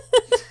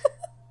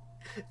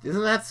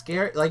 Isn't that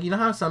scary? Like, you know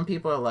how some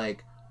people are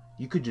like,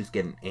 you could just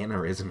get an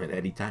aneurysm at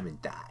any time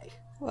and die.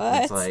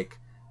 What? It's like,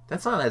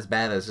 that's not as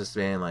bad as just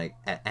being like,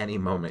 at any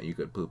moment you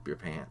could poop your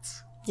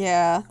pants.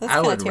 Yeah, that's I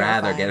kinda would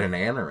rather get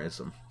terrifying. an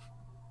aneurysm.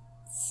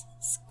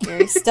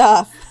 Scary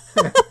stuff.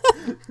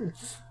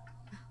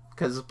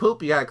 Because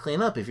poop you gotta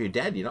clean up. If you're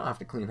dead, you don't have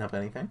to clean up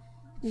anything.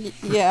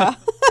 Yeah.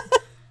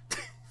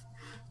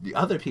 The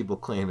other people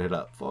clean it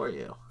up for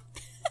you.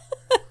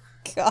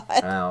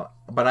 God.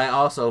 But I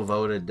also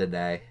voted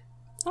today.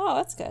 Oh,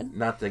 that's good.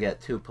 Not to get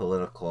too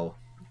political.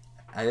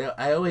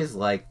 I always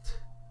liked...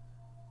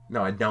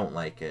 No, I don't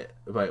like it.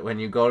 But when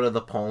you go to the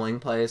polling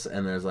place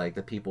and there's like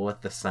the people with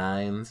the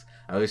signs,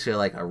 I always feel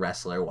like a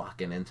wrestler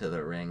walking into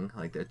the ring.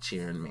 Like they're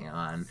cheering me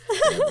on.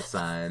 They have the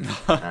sign.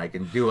 And I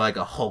can do like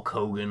a Hulk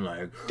Hogan,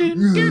 like,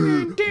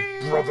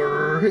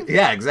 brother.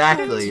 Yeah,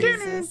 exactly.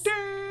 Jesus.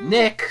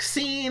 Nick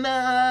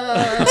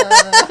Cena.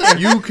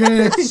 You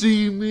can't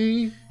see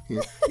me.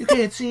 You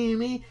can't see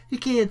me. You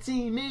can't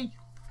see me.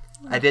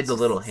 I did the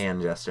little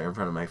hand gesture in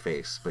front of my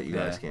face, but you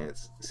guys Yeah. can't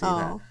see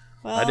Oh.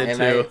 Well, I did And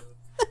too.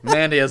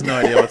 Mandy has no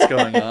idea what's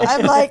going on.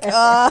 I'm like,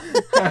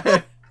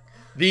 that.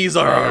 These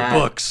are Yeah. our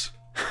books.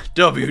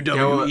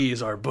 WWE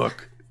is our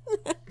book.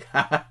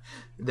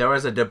 There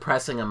was a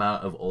depressing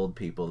amount of old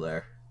people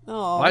there.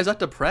 oh, Why is that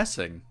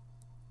depressing?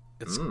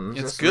 It's Mm,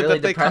 it's just good really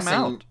that they come depressing.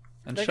 out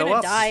and they're show gonna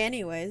up. die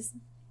anyways.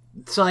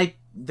 It's like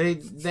they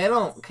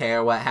don't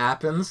care what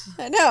happens.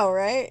 I know,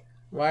 right?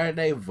 Why are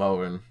they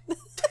voting?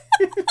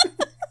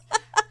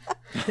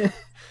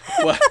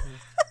 What?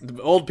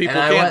 The old people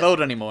And I can't went-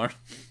 vote anymore.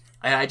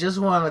 And I just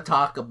want to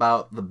talk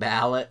about the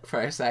ballot for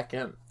a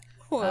second.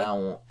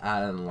 What? I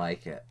didn't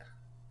like it.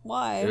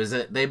 Why? It was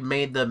they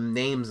made the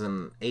names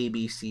in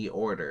ABC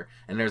order,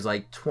 and there's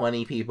like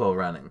 20 people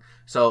running.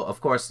 So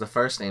of course the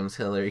first name's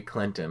Hillary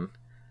Clinton,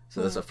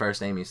 so that's the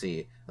first name you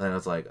see. And then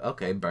it's like,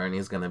 okay,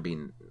 Bernie's gonna be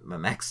the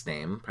next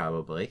name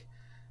probably.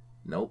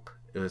 Nope,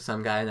 it was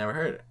some guy I never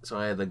heard it. So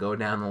I had to go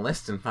down the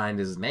list and find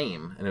his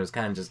name, and it was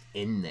kind of just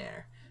in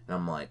there. And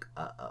I'm like,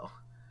 uh-oh,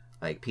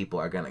 like people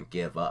are gonna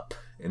give up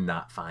and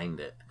not find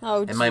it.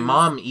 Oh, And my jeez.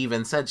 mom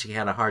even said she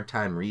had a hard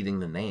time reading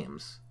the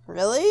names.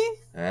 Really?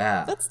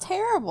 Yeah. That's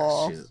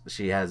terrible.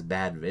 She has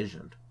bad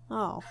vision.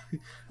 Oh,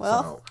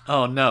 well, So,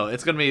 Oh no,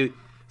 it's gonna be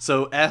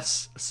so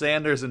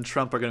Sanders and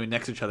Trump are gonna be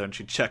next to each other, and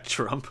she checked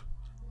Trump.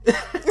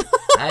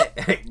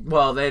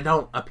 well, they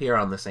don't appear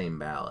on the same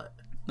ballot.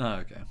 Oh,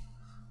 okay.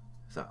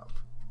 So,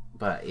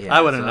 but yeah,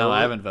 I wouldn't so- know.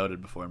 I haven't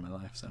voted before in my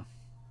life, so.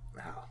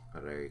 Oh,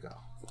 well, there you go.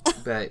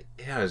 But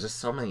yeah, there's just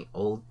so many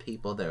old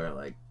people that are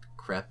like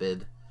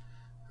decrepit,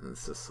 and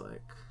it's just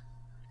like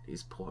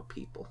these poor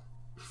people.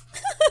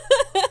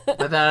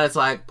 But then it's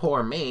like,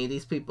 poor me.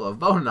 These people are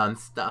voting on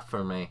stuff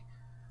for me.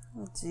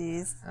 oh,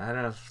 jeez. I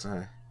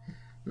don't.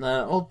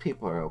 No, old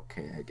people are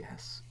okay, I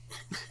guess.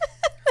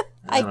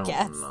 I don't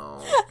guess.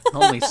 know.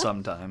 Only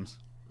sometimes.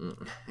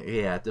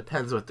 Yeah, it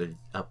depends what they're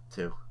up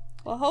to.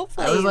 Well,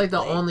 hopefully. I was like the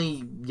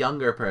only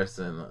younger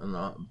person in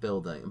the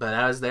building, but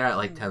I was there at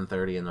like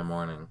 10:30 in the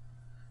morning.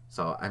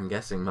 So I'm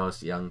guessing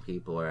most young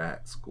people are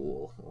at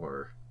school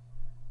or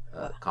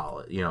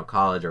college,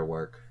 college or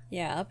work.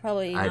 Yeah,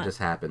 probably. I just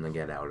happened to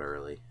get out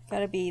early.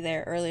 gotta be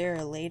there earlier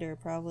or later,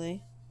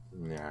 probably.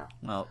 Yeah.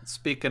 Well,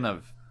 speaking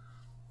of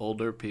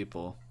older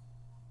people,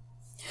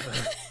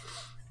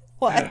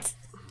 What?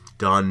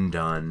 Dun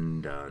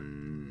dun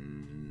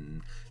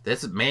dun.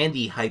 This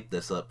Mandy hyped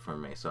this up for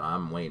me, so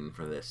I'm waiting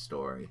for this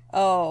story.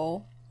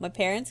 Oh, my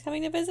parents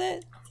coming to visit?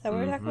 Is that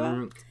what we're talking about?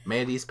 Mhm.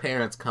 Mandy's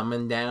parents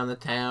coming down to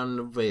town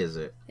to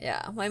visit.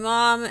 Yeah, my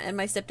mom and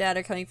my stepdad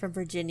are coming from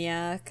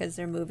Virginia because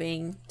they're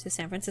moving to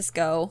San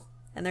Francisco,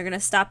 and they're gonna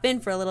stop in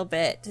for a little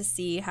bit to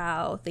see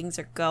how things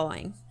are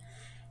going.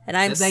 And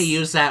I'm Did they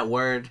use that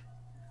word?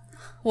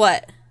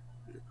 what?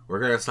 We're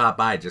gonna stop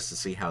by just to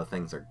see how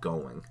things are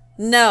going.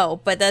 No,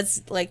 but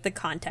that's like the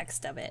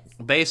context of it.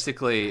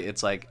 basically,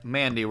 it's like,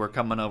 Mandy, we're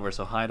coming over,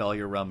 so hide all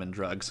your rum and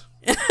drugs.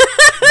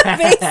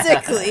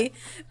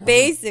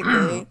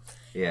 Basically.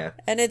 Yeah.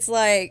 And it's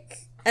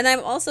like, and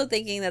I'm also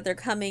thinking that they're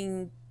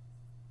coming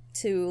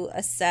to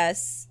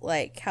assess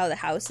like how the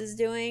house is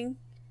doing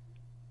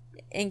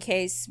in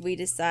case we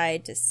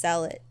decide to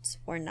sell it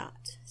or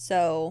not.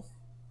 So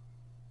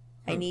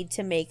I need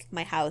to make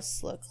my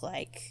house look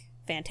like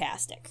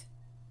fantastic.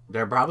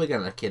 They're probably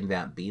gonna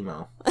kidnap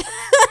BMO.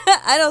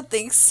 I don't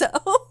think so.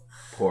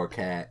 Poor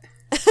cat.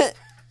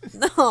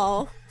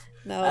 No.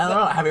 No. I don't but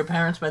know. Have your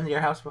parents been to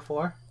your house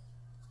before?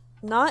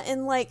 not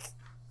in like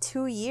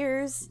 2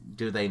 years.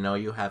 Do they know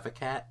you have a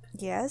cat?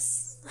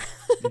 Yes.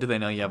 Do they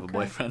know you have a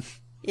boyfriend?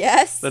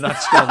 Yes. They're not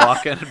just gonna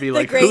walk in and be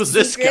like, great who's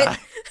this secret. guy?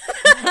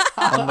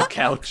 On the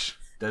couch.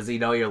 Does he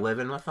know you're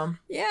living with them?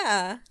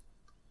 Yeah.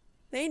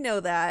 They know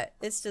that.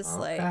 It's just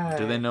like,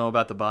 Do they know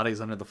about the bodies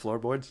under the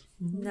floorboards?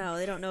 no,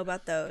 they don't know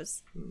about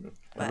those.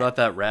 What about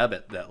that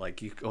rabbit that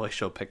like you always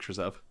show pictures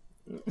of?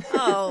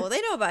 Oh, they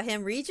know about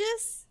him,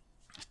 Regis.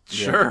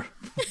 Sure.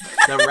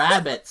 The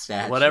rabbit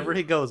statue. Whatever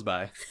he goes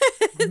by.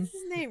 His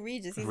name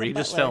Regis. He's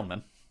Regis our butler.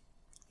 Philman.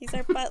 He's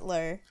our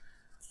butler.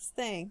 It's his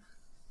thing.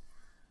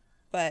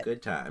 But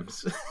Good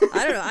times.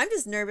 I don't know. I'm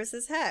just nervous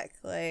as heck.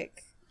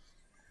 Like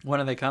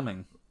When are they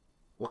coming?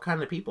 What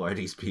kind of people are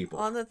these people?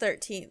 on the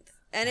 13th,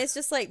 and it's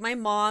just like my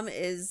mom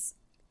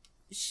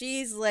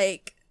she's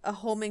like a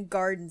Home and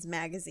Gardens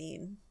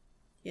magazine,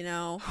 you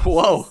know?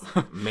 Whoa.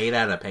 Made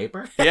out of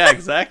paper? Yeah,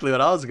 exactly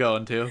what I was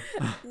going to.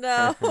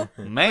 No,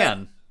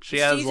 Man, she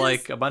has she like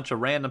just- a bunch of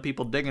random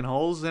people digging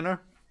holes in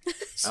her.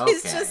 she's Okay,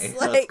 just let's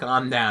like,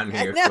 calm down I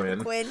here, know,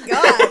 Quinn. Quinn,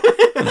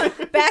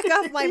 God, back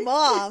off my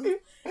mom.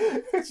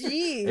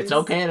 Jeez. It's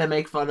okay to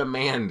make fun of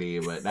Mandy,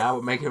 but now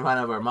we're making fun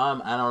of her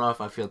mom. I don't know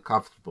if I feel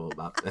comfortable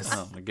about this.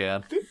 Oh my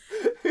god.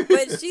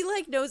 But she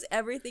like knows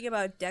everything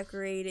about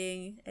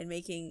decorating and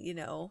making,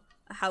 a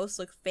house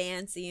look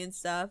fancy and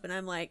stuff. And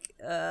I'm like,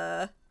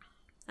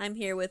 I'm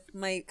here with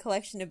my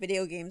collection of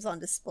video games on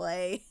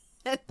display.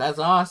 That's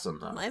awesome,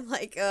 though. I'm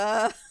like,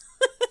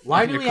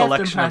 Why do Your we have to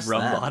collection impress of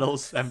rum them?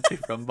 bottles, empty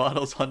rum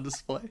bottles on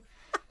display,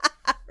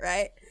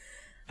 right.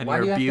 and Why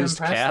your do you have to abused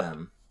impress cat.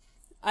 them?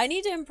 I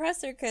need to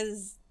impress her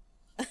because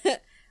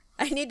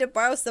I need to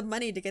borrow some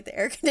money to get the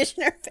air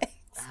conditioner fixed.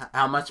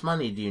 How much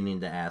money do you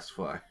need to ask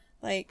for?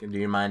 Like Do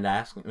you mind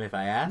asking if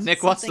I ask?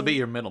 Nick wants to Something- be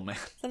your middleman.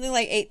 something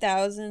like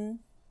 8,000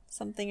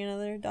 something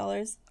another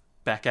dollars.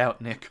 Back out,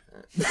 Nick.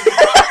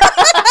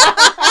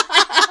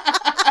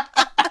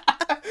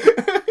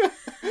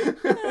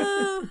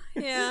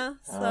 Yeah,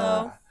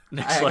 so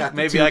Nick's I like, got the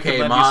maybe I can 2K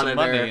lend you monitor. some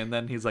money, and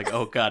then he's like,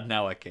 oh god,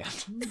 now I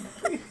can't.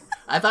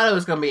 I thought it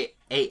was gonna be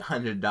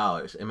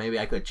 $800, and maybe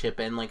I could chip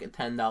in like a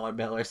 $10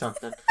 bill or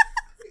something.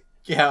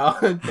 Yeah,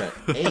 but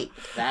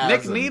 8,000.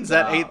 Nick needs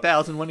that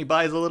 8,000 when he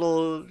buys a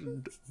little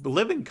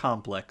living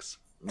complex.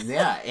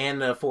 Yeah,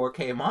 and a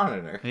 4K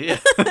monitor. Yeah.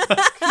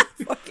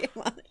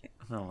 Pokemon.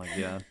 Oh my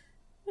god.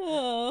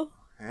 Oh.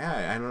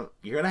 Yeah, I don't.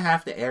 You're gonna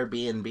have to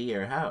Airbnb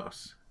your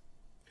house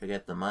to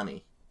get the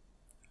money.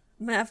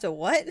 I'm gonna have to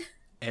what?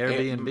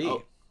 Airbnb.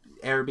 Oh,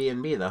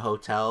 Airbnb, the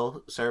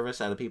hotel service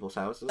out of people's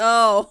houses.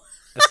 Oh.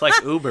 It's like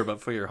Uber,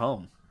 but for your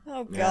home.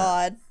 Oh Yeah.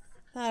 God.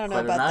 I don't know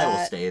Clint about and I will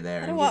that. stay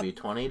there I and don't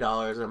give want- you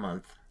 $20 a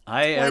month.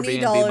 I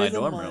Airbnb $20 my a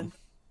dorm month. room.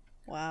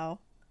 Wow.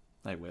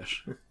 I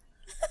wish.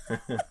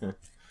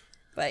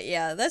 But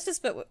yeah, that's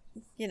just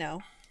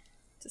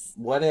just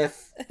What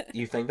if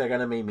you think they're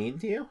gonna be mean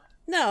to you?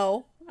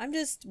 No, I'm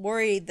just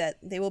worried that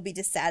they will be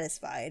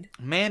dissatisfied.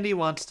 Mandy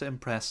wants to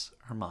impress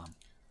her mom.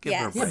 Give her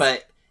a Yes. break. Yeah,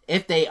 but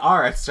if they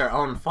are, it's their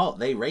own fault.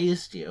 They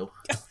raised you.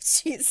 Oh,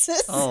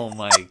 Jesus. Oh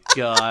my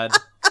god.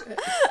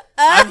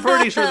 I'm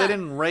pretty sure they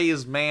didn't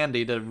raise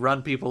Mandy to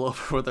run people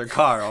over with her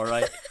car,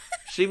 alright?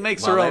 She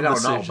makes her own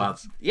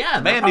decisions. Yeah,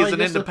 they're Mandy's probably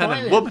an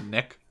independent disappointed. woman,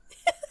 Nick.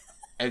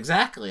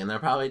 Exactly, and they're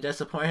probably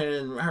disappointed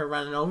in her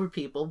running over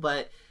people,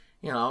 but,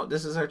 you know,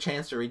 this is her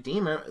chance to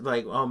redeem her.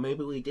 Like, oh,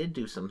 maybe we did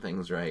do some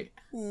things right.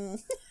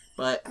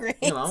 But, Great.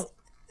 you know,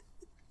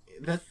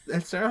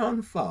 that's their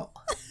own fault.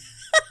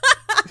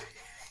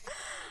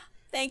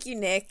 Thank you,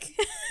 Nick.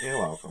 You're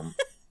welcome.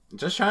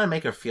 Just trying to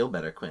make her feel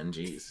better, Quinn.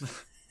 Jeez.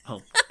 Oh,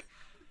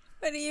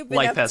 What have you been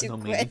life up has to, no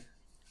Quinn? meaning.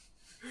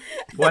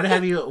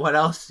 What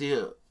else do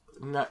you...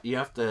 No, you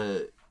have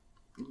to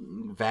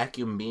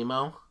vacuum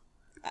BMO?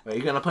 Are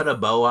you going to put a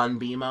bow on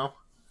BMO?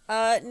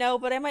 No,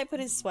 but I might put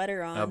his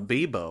sweater A on.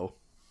 Bebo.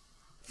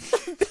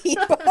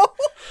 Bebo.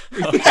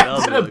 Okay, Yeah,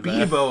 I'll put do a it like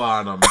that. Bebo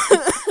on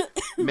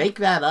them. Make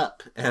that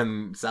up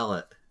and sell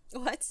it.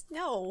 What?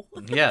 No.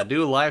 Yeah,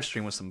 do a live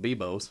stream with some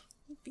Bebos.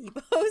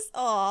 Bebos?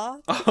 Aw.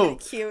 Oh,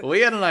 Cute.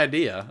 we had an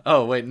idea.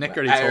 Oh, wait, Nick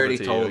already I told already it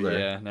to told you. her.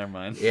 Yeah, never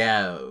mind.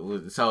 Yeah,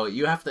 so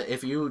you have to,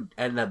 if you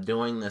end up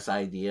doing this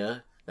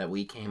idea that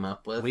we came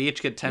up with, We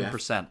each get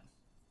 10%.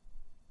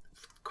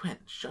 Quinn,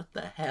 shut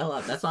the hell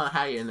up. That's not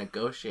how you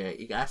negotiate.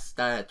 You gotta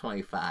start at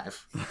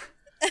 25.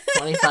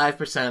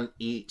 25%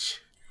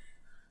 each.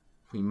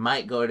 We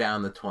might go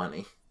down to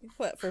 20.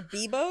 What, for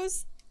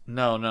Bebos?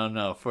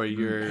 No, for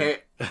your Harry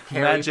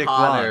magic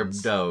Potter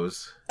wands.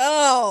 does.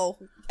 Oh.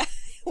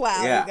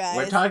 Wow, Yeah, you guys.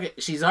 we're talking.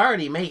 She's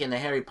already making the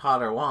Harry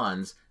Potter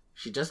wands.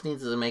 She just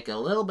needs to make it a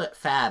little bit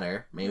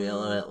fatter, maybe a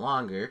little bit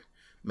longer,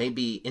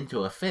 maybe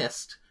into a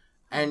fist,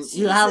 and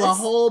you have a Jesus.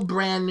 whole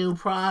brand new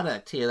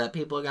product here that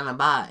people are gonna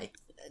buy.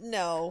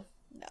 No.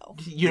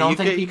 You don't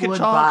think people would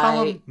call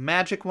buy? them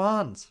magic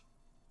wands?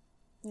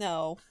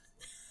 No.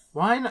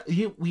 Why not?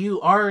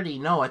 You already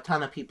know a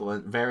ton of people are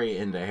very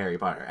into Harry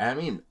Potter. I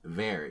mean,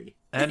 very.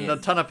 And a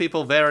ton of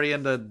people very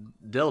into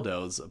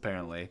dildos,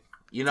 apparently.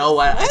 You know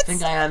what? I What?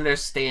 think I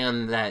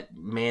understand that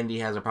Mandy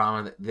has a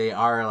problem with it. They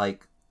are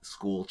like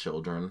school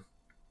children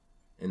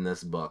in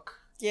this book.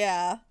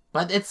 Yeah.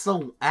 But it's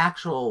the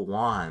actual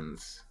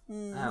wands.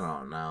 Hmm. I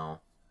don't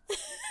know.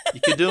 You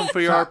could do them for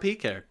your RP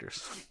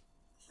characters.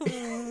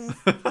 It's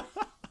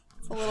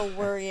a little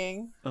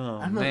worrying. Oh,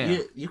 I don't know,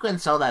 man. you can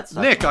sell that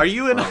stuff. Nick, are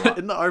you in for a lot.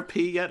 in the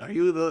RP yet? Are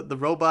you the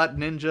robot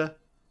ninja?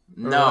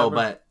 No, whatever?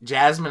 but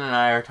Jasmine and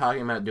I are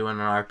talking about doing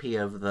an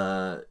RP of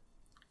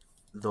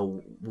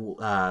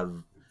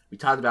we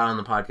talked about on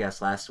the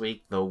podcast last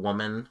week, the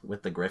woman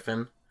with the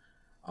griffin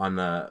with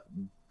the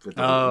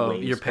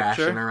waves your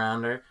crashing picture?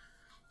 around her.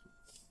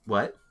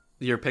 What?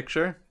 Your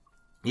picture?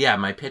 Yeah,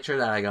 my picture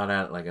that I got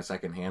at like a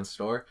secondhand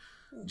store.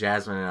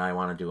 Jasmine and I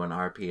want to do an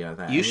RP of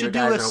that. You And should do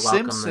guys a are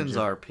welcome to Simpsons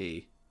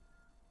RP.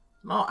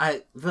 No,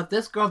 but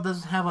this girl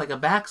doesn't have like a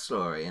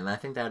backstory, and I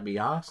think that'd be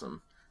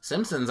awesome.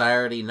 Simpsons, I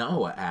already know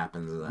what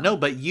happens to them. No,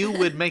 but you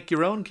would make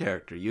your own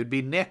character. You'd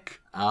be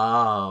Nick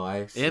Oh,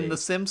 I see. in The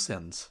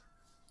Simpsons.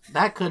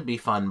 That could be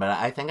fun, but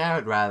I think I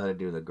would rather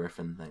do the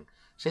Griffin thing.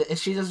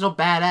 She's just so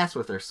badass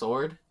with her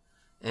sword,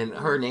 and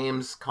her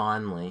name's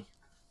Conley.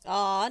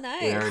 Aw, We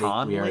nice. already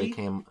Conley?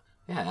 came,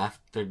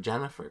 after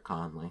Jennifer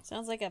Conley.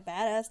 Sounds like a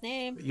badass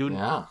name.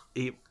 Yeah.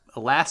 A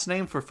last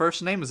name for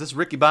first name? Is this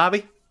Ricky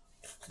Bobby?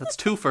 That's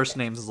two first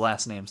names as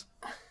last names.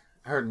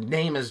 Her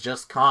name is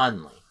just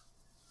Conley.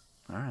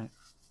 All right.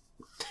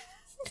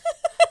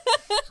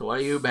 So what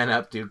have you been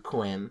up to,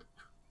 Quinn?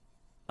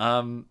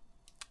 I'll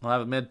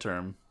have a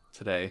midterm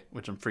today,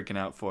 which I'm freaking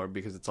out for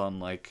because it's on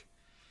like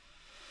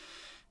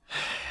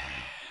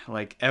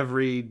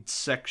every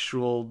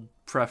sexual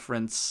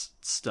preference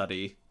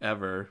study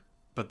ever,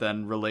 but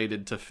then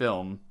related to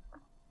film,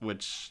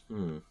 which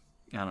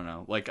I don't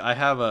know. Like I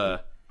have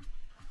a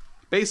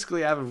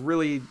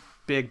really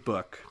big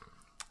book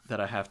that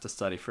I have to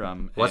study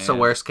from. What's the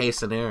and worst case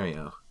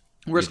scenario?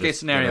 worst You case just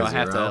scenario? get a I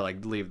have to zero?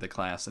 like leave the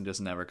class and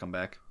just never come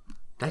back.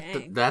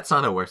 Dang. That's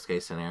not a worst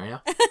case scenario.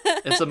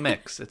 It's a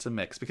mix. It's a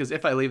mix because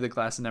if I leave the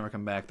class and never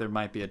come back, there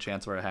might be a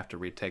chance where I have to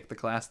retake the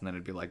class, and then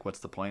it'd be like, what's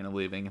the point of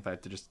leaving if I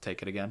have to just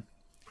take it again?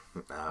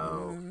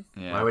 No.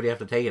 Yeah. Why would you have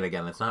to take it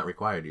again? It's not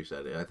required, you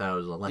said. I thought it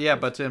was elective. Yeah,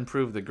 but to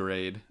improve the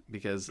grade,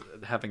 because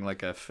having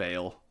like a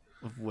fail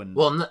wouldn't.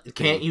 Well,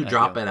 can't you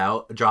drop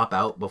ideal. drop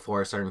out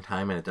before a certain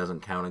time and it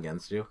doesn't count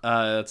against you?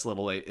 It's a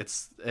little late.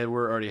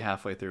 We're already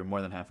halfway through,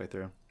 more than halfway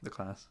through the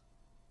class.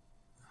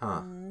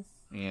 Huh.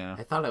 Yeah.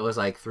 I thought it was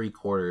like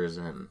 3/4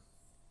 in.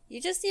 You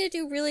just need to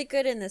do really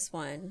good in this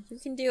one. You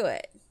can do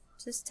it.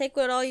 Just take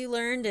what all you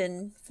learned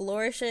and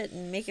flourish it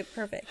and make it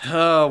perfect.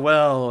 Oh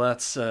well,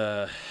 that's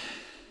a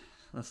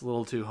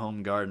little too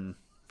home garden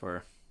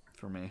for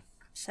me.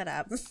 Shut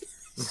up.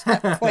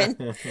 Shut up, Quinn.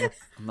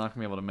 I'm not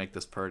gonna be able to make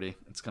this pretty.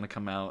 It's gonna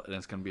come out and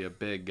it's gonna be a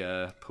big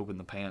poop in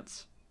the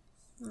pants.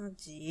 Oh,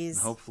 jeez.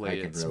 Hopefully I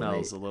it could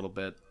smells relate. a little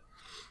bit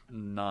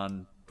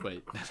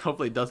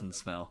hopefully it doesn't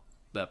smell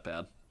that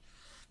bad.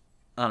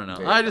 I don't know.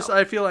 There you go.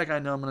 I feel like I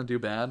know I'm gonna do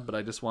bad, but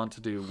I just want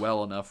to do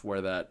well enough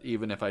where that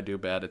even if I do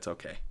bad, it's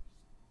okay.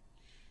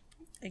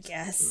 I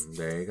guess.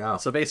 There you go.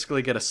 So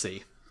basically, get a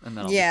C, and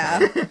then I'll be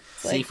Yeah.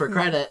 C for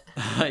credit.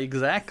 fine.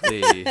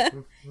 Exactly.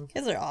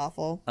 Kids are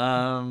awful.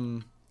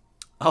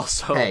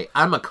 Also, Hey,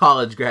 I'm a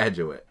college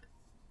graduate.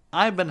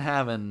 I've been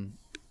having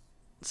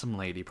some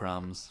lady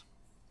problems.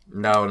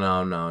 No,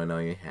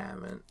 you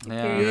haven't.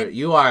 Yeah,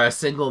 You are a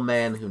single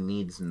man who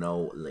needs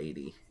no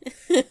lady.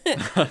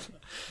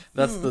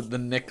 that's the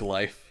Nick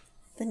life.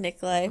 The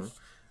Nick life.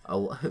 A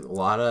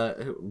lot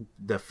of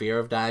the fear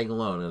of dying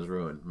alone has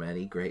ruined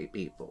many great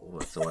people.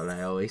 That's what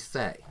I always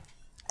say.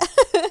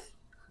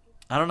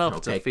 I don't know if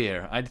it's Okay. a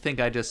fear. I think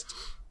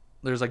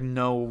there's like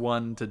no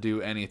one to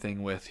do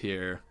anything with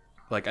here.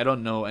 Like I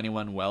don't know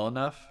anyone well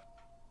enough.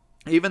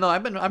 Even though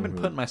I've been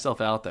putting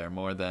myself out there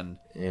more than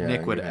Yeah,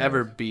 Nick would you have.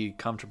 ever be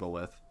comfortable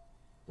with.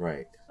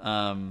 Right.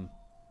 And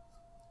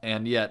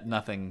yet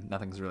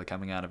nothing's really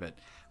coming out of it.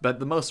 But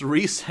the most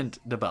recent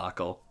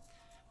debacle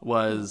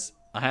was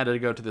I had to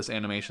go to this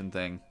animation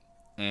thing,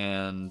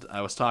 and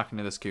I was talking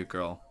to this cute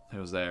girl who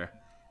was there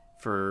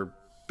for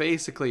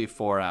basically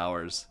 4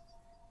 hours,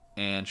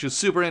 and she was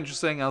super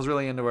interesting. I was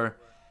really into her,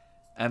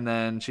 and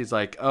then she's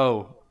like,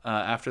 "Oh,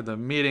 after the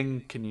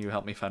meeting, can you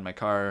help me find my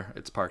car?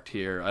 It's parked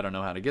here. I don't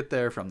know how to get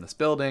there from this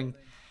building."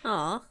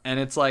 Aw. And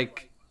it's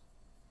like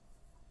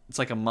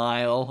a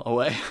mile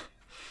away.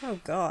 Oh,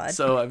 God.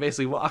 So I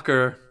basically walk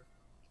her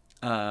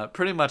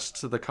pretty much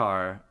to the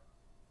car,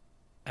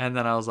 and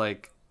then I was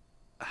like,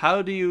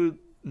 how do you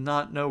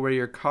not know where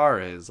your car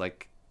is?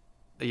 Like,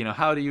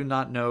 how do you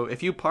not know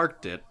if you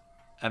parked it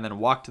and then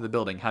walked to the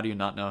building, how do you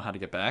not know how to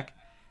get back?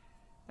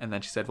 And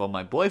then she said, well,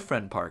 my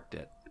boyfriend parked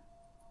it.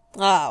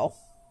 Oh.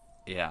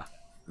 Yeah.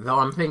 Though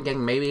I'm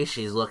thinking maybe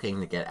she's looking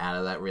to get out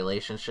of that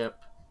relationship,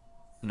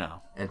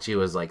 No. and she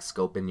was like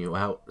scoping you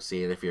out,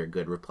 seeing if you're a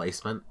good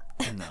replacement.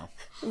 No.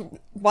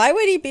 Why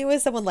would he be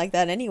with someone like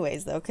that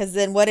anyways, though? Because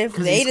then what if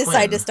 'Cause they he's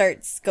decide Quinn. to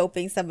start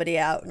scoping somebody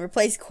out and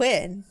replace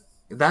Quinn?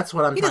 That's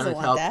what I'm He trying to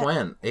doesn't tell want that.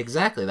 Quinn.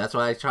 Exactly. That's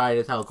what I try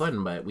to tell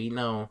Quinn, but we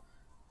know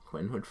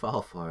Quinn would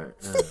fall for it.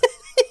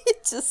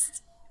 It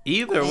just...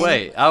 Either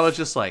way, I was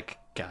just like,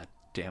 God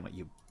damn it,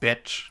 you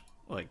bitch.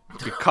 Like,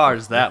 your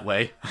car's that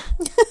way.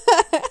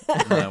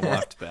 And then I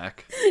walked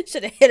back.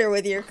 Should have hit her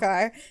with your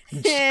car.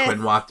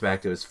 Quinn walked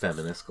back to his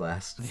feminist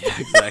class. Yeah,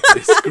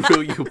 exactly.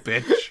 Screw you,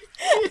 bitch.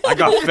 I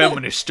got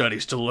feminist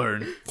studies to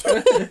learn.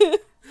 But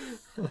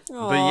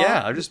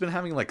yeah, I've just been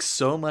having like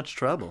so much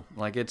trouble.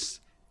 Like it's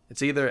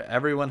either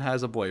everyone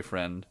has a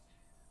boyfriend,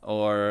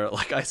 or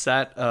like I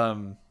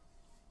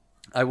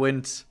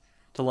went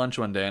to lunch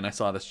one day and I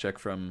saw this chick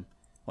from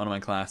one of my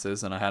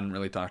classes, and I hadn't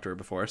really talked to her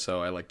before,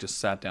 so I like just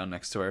sat down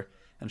next to her,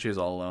 and she was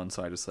all alone,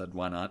 so I just said,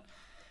 why not?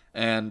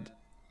 And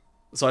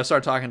so I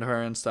started talking to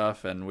her and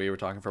stuff, and we were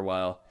talking for a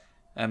while,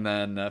 and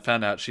then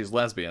found out she's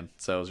lesbian,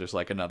 so it was just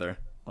like another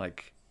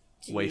like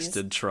Jeez.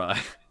 wasted try.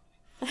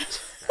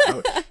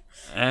 Ouch.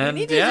 And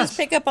You need to yeah. just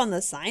pick up on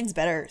the signs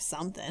better or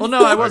something. Well,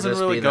 no, I wasn't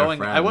just really be their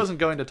going. I friend. wasn't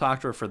going to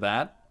talk to her for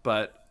that,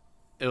 but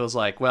it was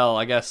like, well,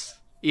 I guess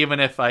even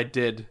if I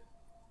did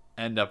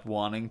end up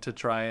wanting to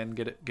try and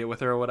get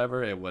with her or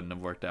whatever, it wouldn't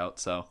have worked out.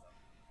 So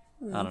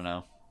I don't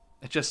know.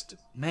 It just,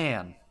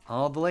 man,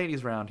 all the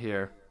ladies around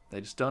here,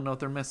 they just don't know what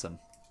they're missing.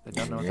 They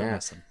don't know what they're Yeah.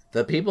 missing.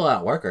 The people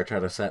at work are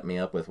trying to set me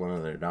up with one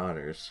of their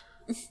daughters,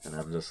 and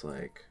I'm just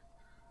like,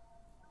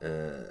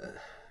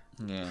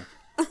 Yeah.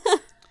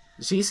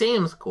 She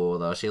seems cool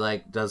though. She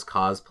like does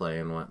cosplay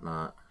and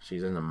whatnot.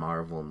 She's in the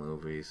Marvel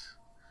movies.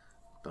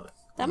 But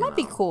That you might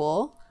be know,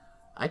 cool.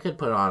 I could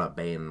put on a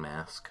Bane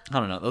mask. I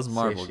don't know. Those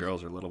Marvel she-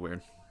 girls are a little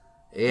weird.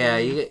 Yeah,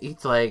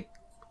 it's like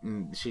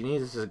she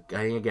needs to.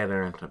 I need to get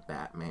her into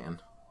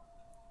Batman.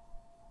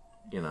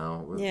 You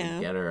know, we Yeah.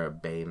 get her a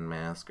Bane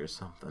mask or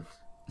something.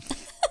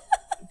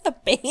 A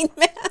Bane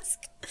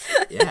mask.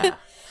 Yeah.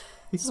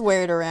 Just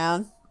wear it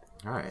around.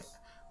 All right.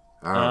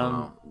 I don't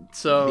know.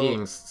 So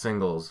Being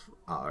single's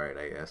all right,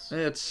 I guess.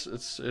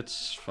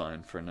 it's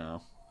fine for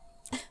now.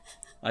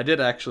 I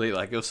did actually,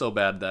 like, it was so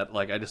bad that,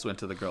 like, I just went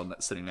to the girl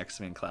sitting next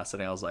to me in class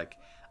today. I was like,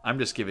 I'm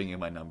just giving you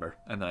my number.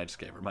 And then I just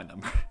gave her my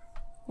number.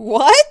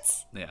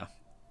 What? Yeah.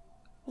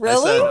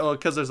 Really? I said, oh,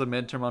 because there's a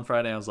midterm on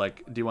Friday. I was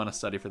like, do you want to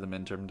study for the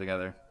midterm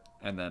together?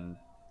 And then,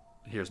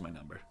 here's my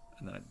number.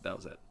 And then that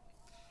was it.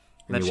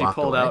 And then you she walked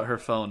pulled away? out her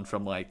phone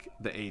from, like,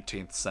 the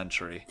 18th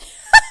century.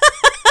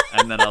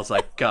 And then I was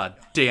like, God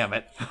damn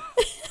it.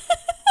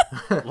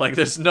 Like,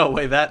 there's no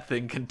way that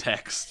thing can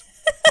text.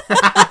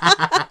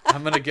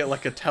 I'm gonna get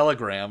like a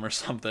telegram or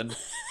something.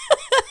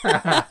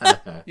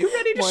 You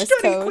ready to Morse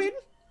study, code. Quinn?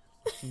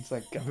 It's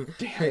like, God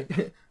damn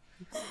it.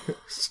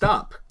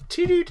 Stop.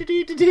 Do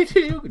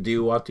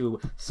you want to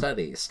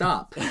study?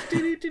 Stop.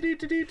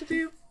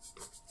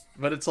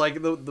 But it's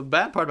like, the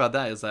bad part about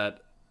that is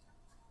that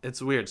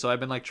it's weird. So I've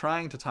been like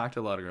trying to talk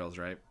to a lot of girls,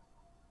 right?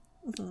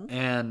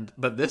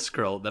 But this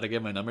girl that I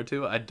gave my number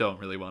to, I don't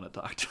really want to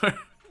talk to her.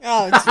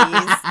 Oh,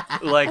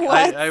 jeez. Like,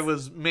 What? I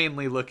was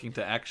mainly looking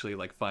to actually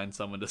like find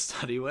someone to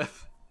study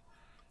with.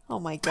 Oh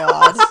my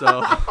god.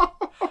 So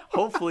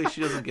hopefully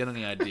she doesn't get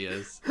any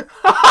ideas. And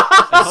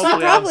hopefully I'm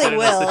probably put in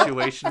will. a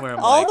situation where I'm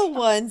All like, the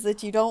ones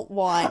that you don't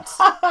want,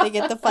 they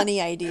get the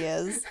funny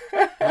ideas.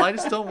 well, I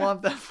just don't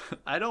want them.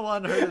 I don't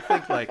want her to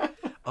think like,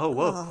 oh,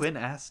 whoa, Quinn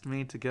asked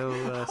me to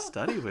go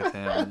study with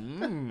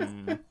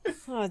him.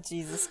 Oh,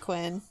 Jesus,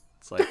 Quinn.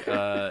 It's like,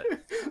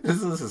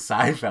 This is a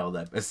Seinfeld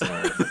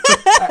episode.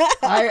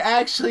 I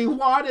actually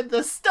wanted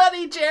the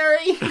study,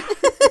 Jerry.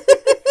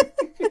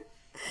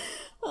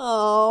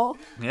 Oh.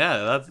 yeah,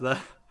 that's that.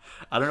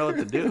 I don't know what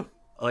to do.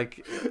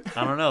 Like,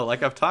 I don't know.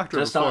 Like I've talked to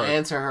her Just before. don't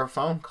answer her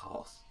phone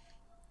calls.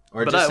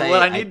 Or But just say,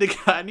 I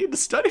need to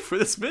study for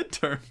this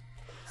midterm.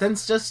 then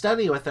just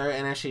study with her,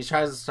 and if she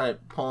tries to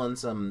start pulling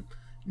some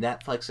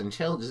Netflix and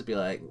chill, just be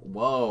like,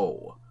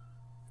 whoa.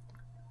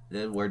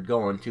 We're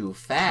going too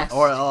fast.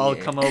 Or I'll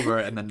here." come over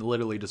and then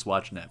literally just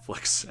watch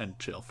Netflix and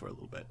chill for a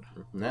little bit.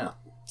 No.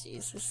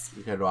 Jesus.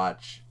 You could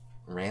watch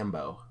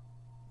Rambo.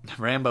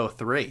 Rambo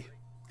 3.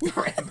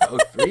 Rambo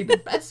 3, the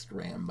best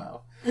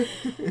Rambo.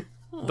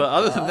 But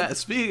other than that,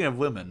 speaking of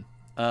women,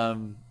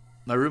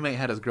 my roommate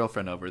had his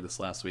girlfriend over this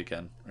last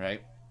weekend,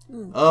 right?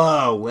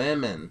 Oh,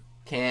 women.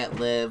 Can't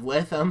live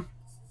with them.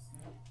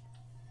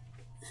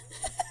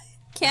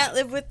 Can't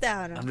live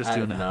without him. I'm just I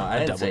doing don't know. a I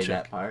didn't double say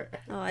check. that part.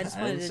 Oh, I just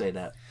I wanted didn't to- say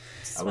that.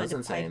 Just I wanted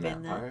wasn't to saying pipe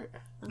in that part.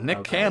 Nick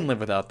Okay. can live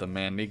without them,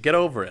 Mandy. Get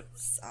over it.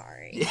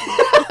 Sorry.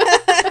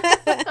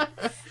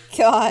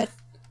 God.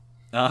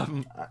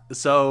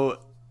 So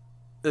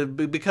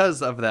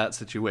because of that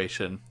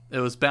situation, it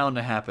was bound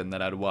to happen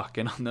that I'd walk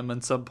in on them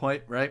at some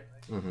point, right?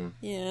 Mm-hmm.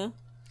 Yeah.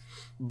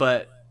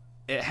 But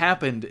it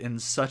happened in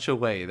such a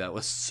way that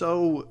was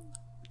so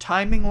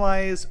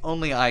timing-wise,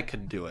 only I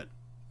could do it.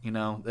 You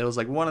know, it was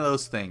like one of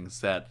those things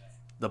that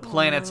the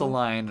planets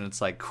align, and it's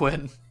like,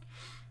 Quinn,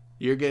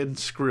 you're getting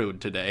screwed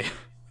today.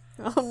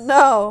 Oh,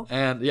 no.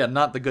 And yeah,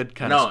 not the good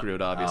kind No. of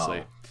screwed,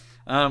 obviously.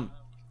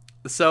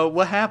 So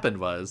what happened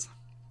was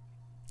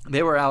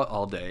they were out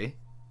all day,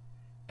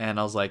 and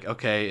I was like,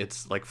 okay,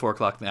 it's like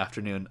 4:00 in the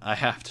afternoon. I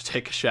have to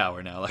take a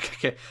shower now.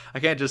 Like I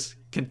can't just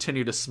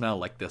continue to smell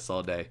like this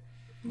all day.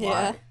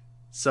 Yeah.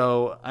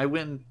 So I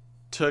went and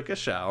took a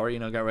shower,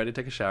 got ready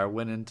to take a shower,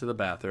 went into the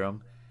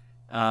bathroom.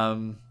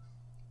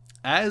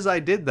 As I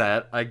did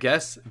that, I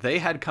guess they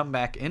had come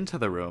back into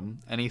the room,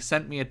 and he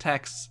sent me a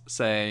text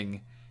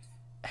saying,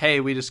 hey,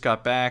 we just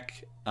got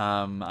back.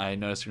 I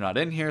noticed you're not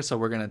in here, so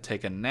we're going to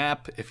take a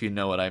nap, if you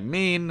know what I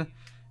mean.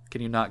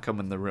 Can you not come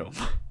in the room?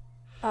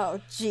 Oh,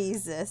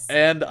 Jesus.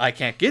 And I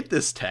can't get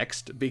this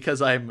text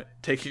because I'm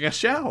taking a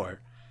shower.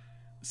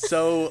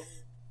 So,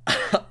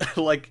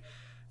 like,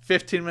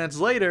 15 minutes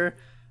later,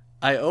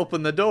 I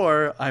open the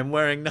door, I'm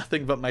wearing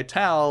nothing but my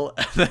towel,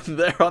 and then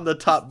they're on the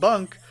top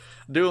bunk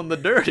doing the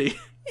dirty.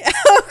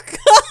 Oh,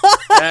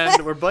 God.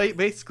 And we're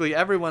basically,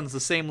 everyone's the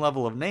same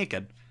level of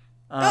naked.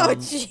 Oh,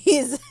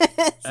 Jesus.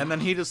 And then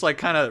he just, like,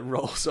 kind of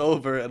rolls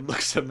over and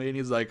looks at me, and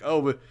he's like,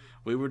 oh,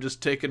 we were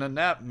just taking a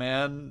nap,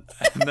 man.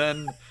 And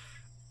then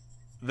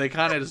they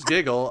kind of just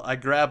giggle. I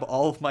grab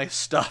all of my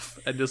stuff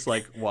and just,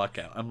 like, walk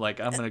out. I'm like,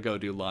 I'm going to go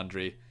do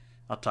laundry.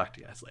 I'll talk to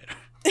you guys later.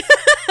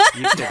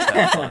 You kids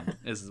have fun,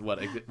 is what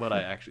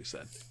I actually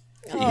said.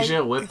 You should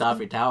have whipped off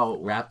your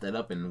towel, wrapped it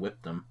up, and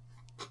whipped them.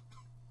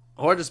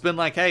 Or just been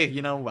like, hey,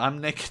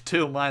 I'm naked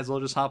too. Might as well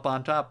just hop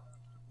on top.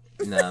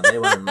 No, they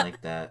wouldn't like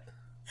that.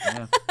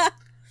 Yeah.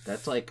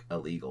 That's, like,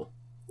 illegal.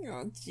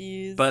 Oh,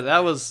 jeez. But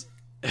it was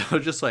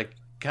just like,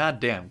 God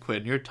damn,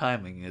 Quinn, your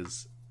timing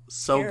is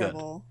so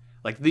Terrible. good.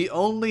 Like, the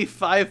only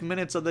 5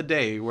 minutes of the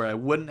day where I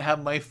wouldn't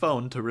have my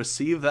phone to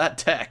receive that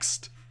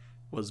text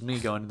was me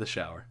going to the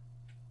shower.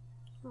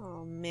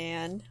 Oh,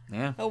 man.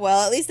 Yeah. Oh,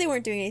 well, at least they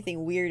weren't doing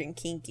anything weird and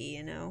kinky,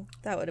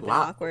 That would have been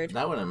awkward.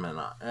 That would have been...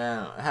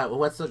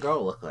 what's the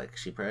girl look like?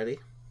 She pretty?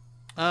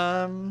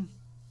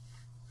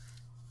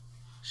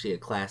 She a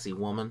classy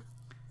woman?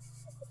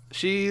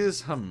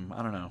 She's, I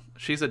don't know.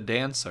 She's a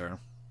dancer.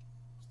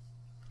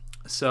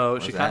 So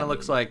What she does kind that of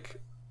looks mean? like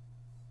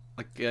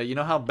you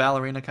know how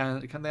ballerina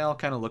they all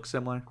kind of look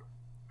similar?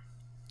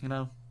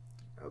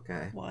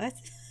 Okay. What?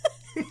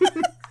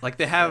 Like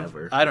they have,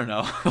 Whatever. I don't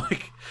know.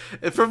 Like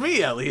for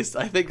me at least,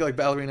 I think like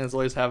ballerinas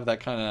always have that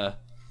kind of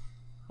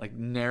like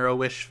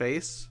narrowish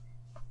face,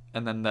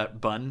 and then that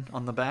bun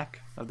on the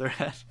back of their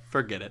head.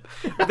 Forget it.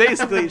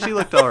 Basically, she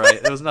looked all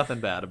right. There was nothing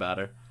bad about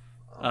her.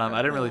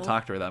 I didn't really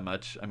talk to her that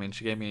much. I mean,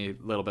 she gave me a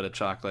little bit of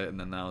chocolate, and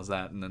then that was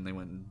that. And then they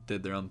went and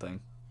did their own thing.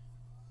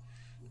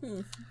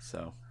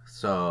 So,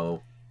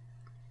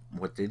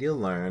 what did you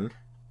learn?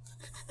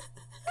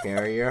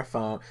 Carry your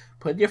phone.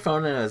 Put your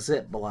phone in a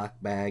Ziploc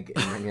bag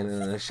and bring it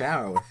in the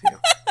shower with you.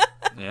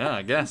 Yeah,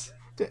 I guess.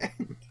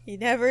 You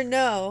never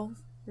know.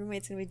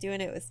 Roommate's gonna be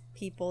doing it with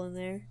people in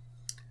there.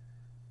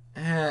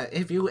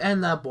 If you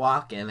end up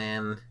walking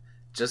in,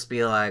 just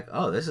be like,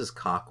 oh, this is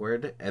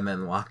cockward, and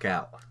then walk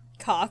out.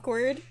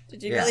 Cockward?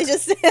 Did you Yeah. really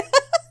just say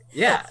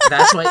Yeah,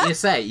 that's what you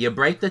say. You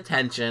break the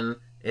tension.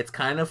 It's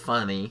kind of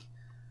funny.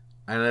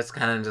 And it's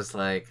kind of just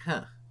like,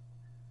 huh.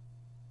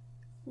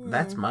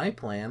 That's my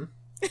plan.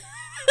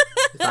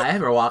 If I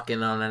ever walk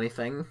in on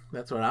anything,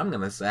 that's what I'm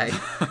going to say.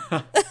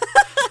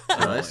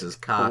 oh, this is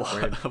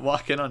cock.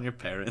 Walk in on your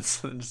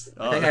parents. And just,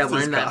 I think I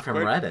learned that from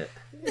Reddit.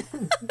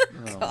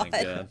 Oh my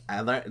god!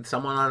 I learned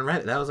someone on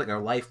Reddit. That was like a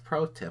life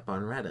pro tip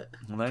on Reddit.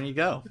 Well, there you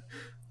go.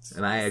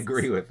 And I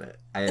agree with it.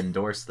 I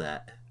endorse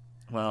that.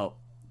 Well,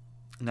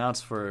 now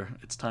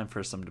it's time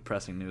for some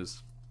depressing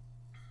news.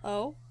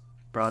 Oh.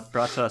 Brought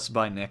to us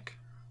by Nick.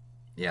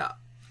 Yeah,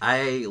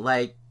 I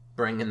like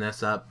bringing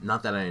this up.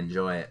 Not that I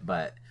enjoy it,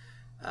 but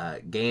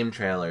Game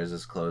Trailers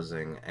is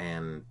closing,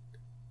 and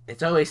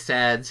it's always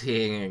sad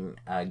seeing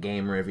a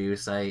game review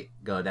site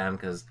go down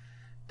because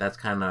that's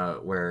kind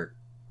of where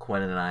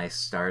Quinn and I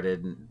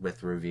started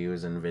with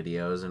reviews and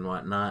videos and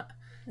whatnot.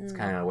 It's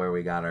kind of where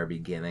we got our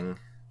beginning.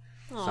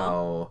 Aw.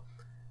 So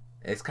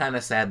it's kind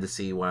of sad to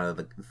see one of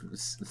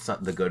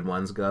the good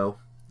ones go.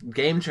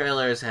 Game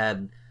Trailers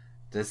had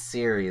this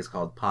series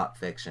called Pop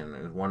Fiction.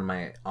 It was one of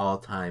my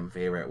all-time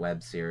favorite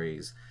web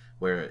series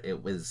where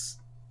it was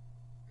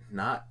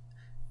like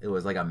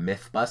a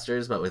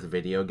Mythbusters but with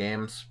video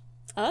games.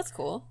 Oh, that's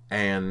cool.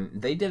 And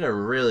they did a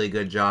really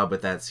good job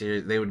with that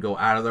series. They would go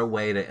out of their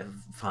way to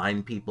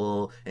find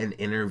people and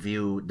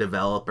interview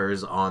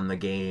developers on the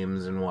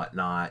games and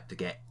whatnot to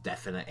get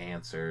definite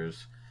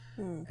answers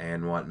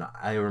and whatnot.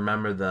 I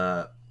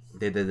remember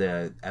they did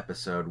the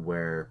episode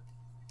where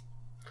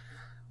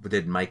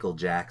did Michael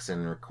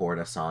Jackson record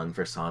a song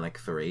for Sonic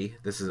 3?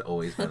 This has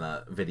always been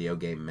a video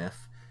game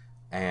myth.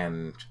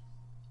 And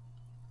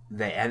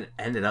they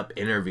ended up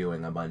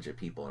interviewing a bunch of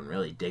people and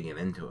really digging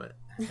into it.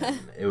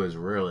 And it was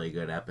really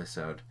good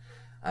episode.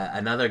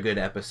 Another good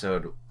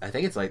episode, I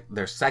think it's like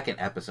their second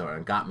episode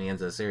and got me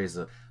into the series,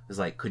 was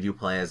like, could you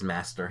play as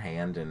Master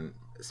Hand in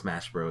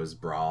Smash Bros.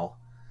 Brawl?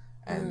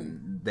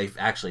 And they've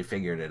actually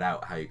figured it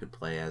out how you could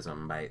play as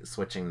them by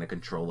switching the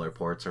controller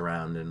ports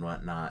around and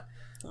whatnot.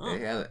 Oh.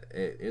 Yeah,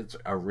 it's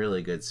a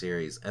really good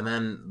series. And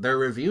then their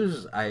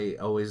reviews I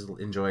always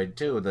enjoyed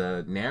too.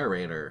 The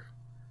narrator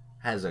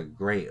has a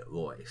great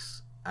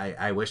voice.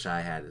 I wish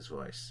I had his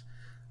voice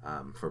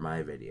for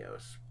my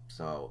videos.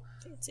 So,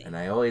 and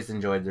I always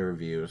enjoyed the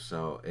reviews.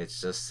 So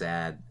it's just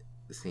sad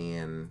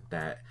seeing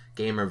that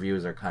game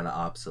reviews are kind of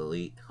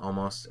obsolete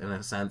almost in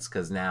a sense,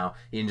 because now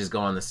you can just go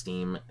on the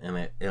Steam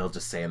and it'll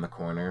just say in the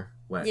corner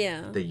what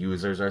the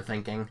users are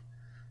thinking.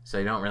 So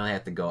you don't really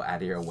have to go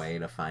out of your way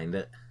to find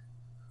it.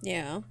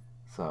 Yeah.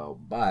 So,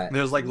 but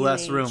there's like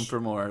less room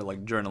for more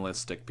like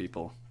journalistic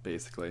people,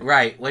 basically.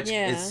 Right, which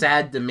is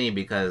sad to me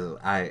because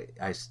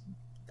I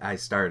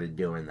started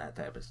doing that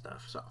type of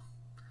stuff. So,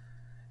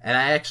 and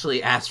I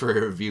actually asked for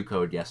a review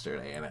code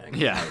yesterday, and I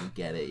didn't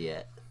get it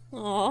yet.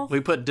 Aww. We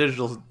put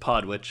Digital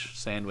Podwitch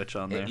Sandwich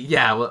on there.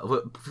 Yeah,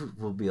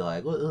 we'll be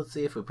like, let's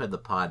see if we put the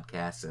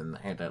podcast in,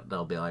 and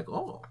they'll be like,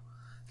 oh,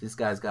 this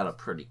guy's got a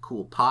pretty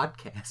cool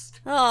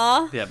podcast.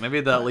 Aww. Yeah,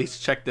 maybe they'll at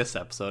least check this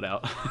episode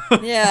out.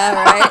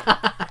 Yeah,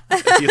 right.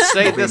 If you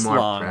stay this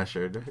long,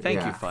 pressured.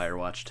 Thank you,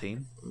 Firewatch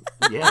team.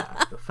 Yeah,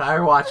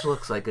 Firewatch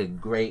looks like a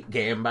great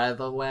game, by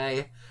the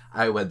way.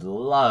 I would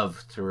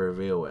love to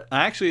review it.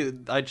 I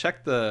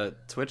checked the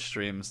Twitch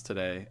streams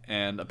today,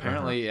 and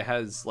apparently it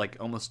has like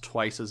almost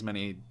twice as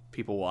many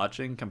people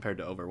watching compared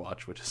to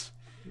Overwatch, which is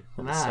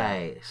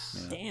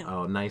nice. Yeah. Damn.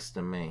 Oh, nice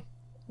to me.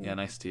 Yeah,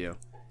 nice to you.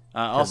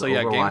 Also,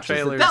 game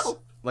trailers.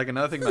 Like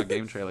another thing about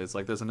game trailers,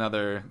 like there's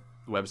another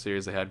web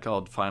series they had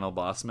called Final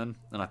Bossman,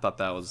 and I thought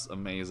that was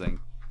amazing.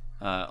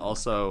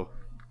 Also,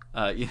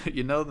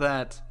 you know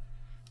that.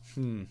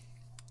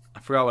 I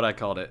forgot what I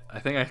called it.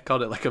 I think I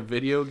called it like a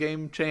video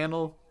game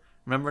channel.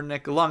 Remember,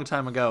 Nick? A long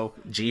time ago.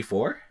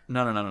 G4?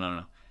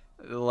 No.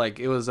 Like,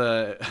 it was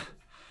a...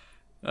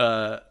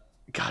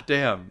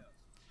 goddamn.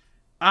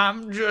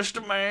 I'm just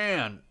a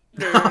man.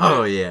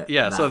 Oh, yeah.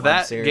 Yeah, so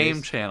that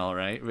game channel,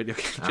 right? Video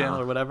game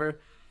channel or whatever.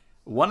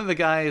 One of the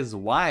guys'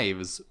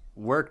 wives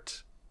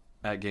worked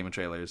at Game of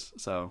Trailers.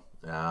 So,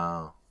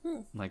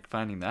 like,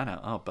 finding that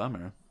out. Oh,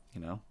 bummer,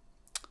 you know?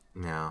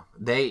 No,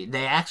 they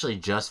actually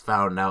just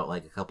found out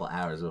like a couple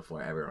hours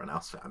before everyone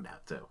else found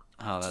out too.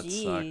 Oh, that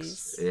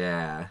sucks.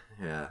 Yeah.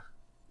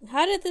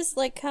 How did this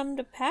like come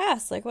to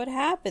pass? Like, what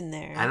happened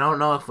there? I don't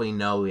know if we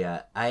know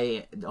yet.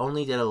 I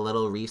only did a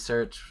little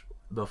research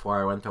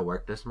before I went to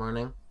work this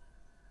morning,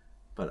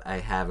 but I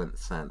haven't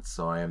since,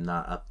 so I am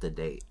not up to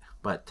date.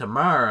 But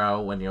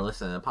tomorrow, when you're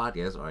listening to the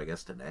podcast, or I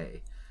guess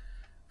today,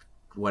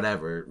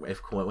 whenever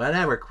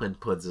Quinn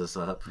puts this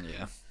up,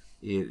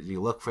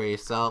 you look for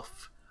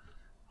yourself.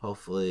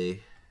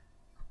 Hopefully,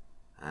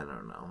 I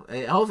don't know.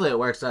 Hopefully it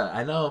works out.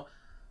 I know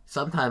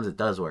sometimes it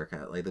does work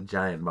out. Like the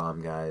Giant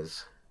Bomb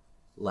guys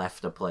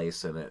left a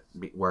place and it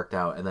worked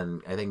out. And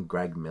then I think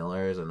Greg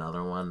Miller is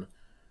another one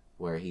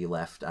where he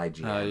left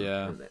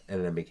IGN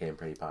and it became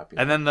pretty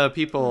popular. And then the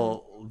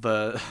people,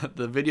 the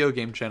video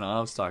game channel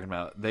I was talking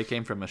about, they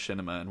came from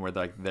Machinima and were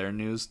like their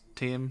news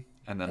team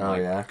and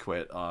then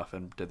quit off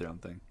and did their own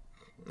thing.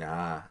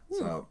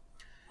 So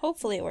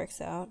hopefully it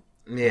works out.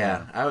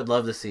 Yeah, I would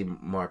love to see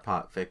more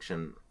Pop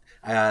Fiction.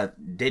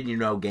 Did You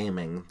Know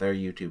Gaming? Their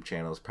YouTube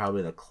channel is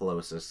probably the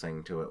closest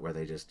thing to it, where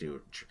they just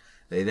do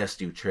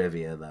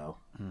trivia though,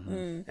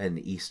 and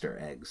Easter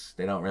eggs.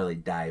 They don't really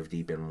dive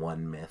deep in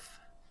one myth.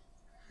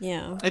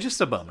 Yeah. It's just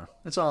a bummer.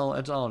 It's all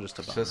just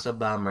a It's bummer. just a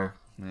bummer.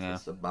 Yeah.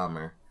 Just a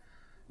bummer.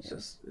 It's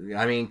just,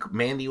 I mean,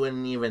 Mandy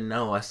wouldn't even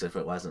know us if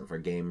it wasn't for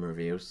game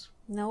reviews.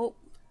 Nope.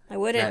 I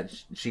wouldn't.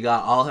 That she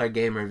got all her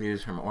game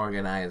reviews from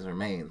Organized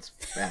Remains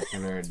back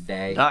in her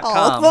day. .com.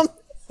 All of them.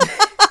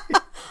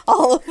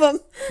 All of them.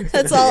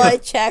 That's all I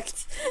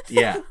checked.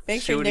 Yeah.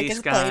 Make sure Nick Shooty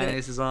has played it.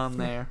 Skies is on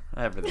there.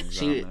 Everything's on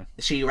She there.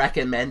 she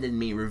recommended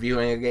me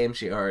reviewing a game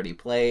she already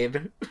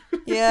played.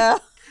 Yeah.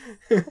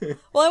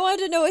 Well, I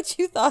wanted to know what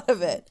you thought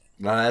of it.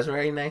 Well, that's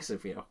very nice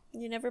of you.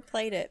 You never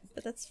played it,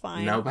 but that's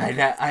fine. No, but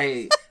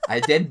I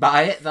did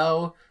buy it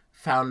though.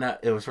 Found out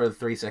it was for the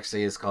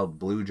 360. It's called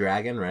Blue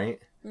Dragon, right?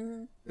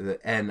 Mm-hmm.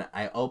 And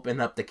I opened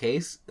up the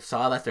case,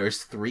 saw that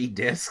there's 3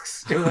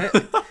 discs to it,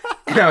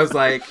 and I was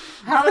like,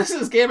 "How does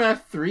this game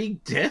have 3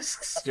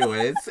 discs to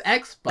it? It's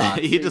Xbox."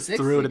 He just 360."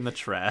 threw it in the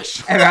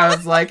trash. And I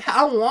was like,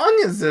 "How long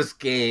is this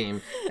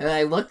game?" And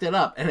I looked it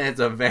up, and it's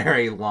a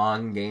very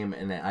long game,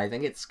 and I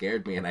think it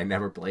scared me, and I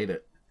never played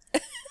it.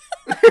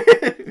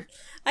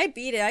 I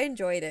beat it. I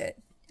enjoyed it.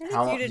 I think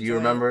How you'd do enjoy you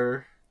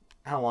remember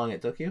how long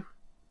it took you?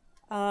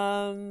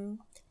 it.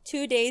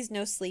 2 days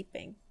no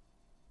sleeping.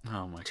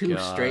 Oh my 2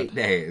 god. straight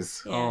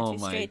days. Yeah, Oh 2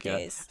 my straight god.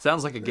 days.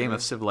 Sounds like a game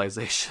of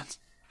Civilization.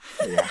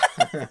 Yeah.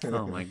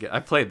 Oh my god. I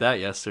played that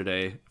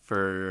yesterday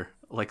for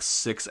like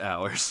 6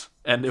 hours.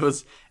 And it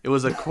was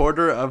a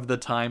quarter of the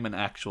time an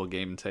actual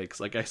game takes.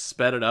 Like I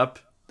sped it up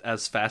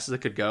as fast as it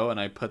could go and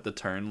I put the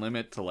turn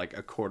limit to like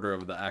a quarter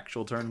of the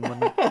actual turn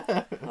limit.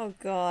 Oh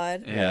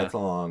god. Yeah, it's a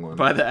long one.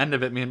 By the end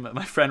of it, me and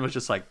my friend was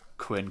just like,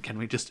 "Quinn, can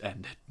we just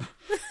end it?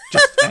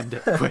 Just end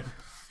it, Quinn."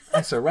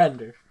 I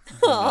surrender.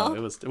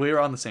 No, we were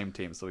on the same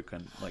team, so we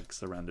couldn't like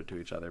surrender to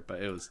each other.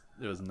 But it was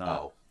not.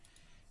 Oh.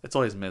 It's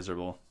always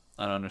miserable.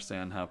 I don't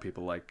understand how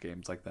people like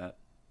games like that.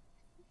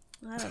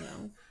 I don't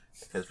know.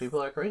 Because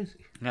people are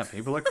crazy. Yeah,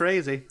 people are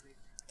crazy.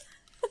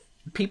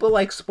 People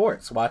like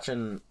sports,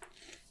 watching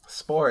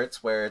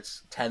sports where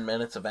it's 10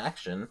 minutes of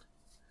action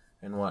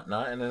and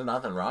whatnot, and there's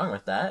nothing wrong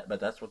with that, but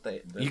that's what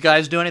they... You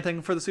guys do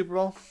anything for the Super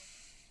Bowl?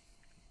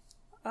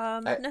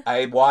 No.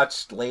 I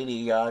watched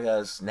Lady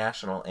Gaga's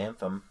national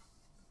anthem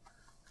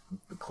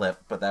clip,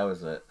 but that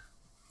was it.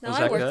 No, Was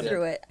I that worked good?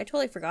 through it. I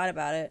totally forgot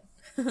about it.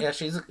 Yeah,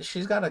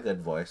 she's got a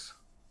good voice.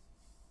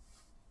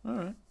 All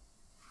right.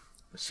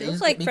 She's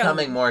looks like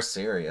becoming from- more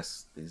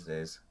serious these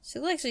days. She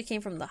looked like she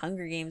came from the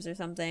Hunger Games or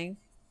something.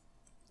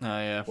 Oh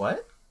yeah.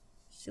 What?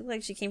 She looked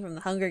like she came from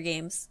the Hunger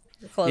Games.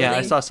 The clothing, Yeah,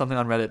 I saw something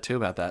on Reddit too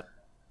about that.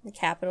 the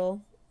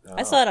Capitol. Oh.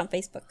 I saw it on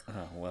Facebook.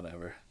 Oh,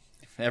 whatever.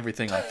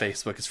 Everything on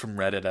Facebook is from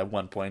Reddit at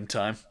one point in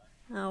time.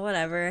 Oh,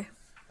 whatever.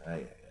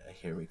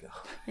 Here we go.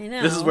 I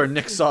know. This is where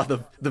Nick saw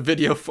the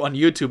video on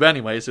YouTube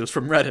anyways. It was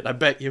from Reddit, I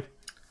bet you.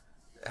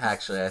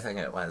 Actually, I think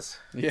it was.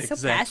 Yeah, so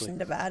exactly.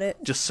 passionate about it.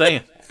 Just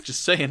saying.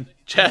 Just saying.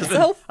 Jasmine,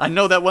 So- I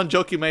know that one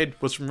joke you made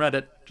was from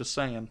Reddit. Just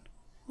saying.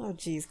 Oh,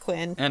 jeez,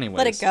 Quinn. Anyways.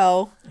 Let it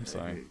go. I'm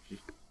sorry.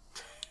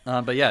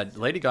 But yeah,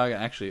 Lady Gaga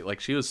actually, like,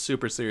 she was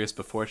super serious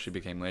before she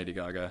became Lady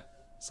Gaga.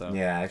 So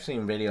Yeah, I've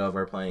seen video of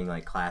her playing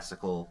like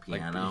classical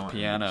Like, piano. and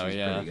piano, she's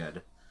yeah. pretty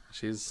good.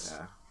 she's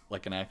Yeah.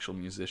 like an actual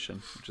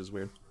musician, which is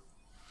weird.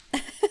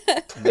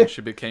 And then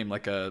she became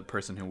like a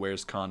person who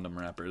wears condom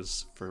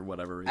wrappers for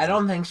whatever reason. I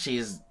don't think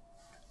she's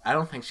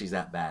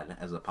that bad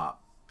as a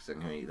pop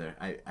singer either.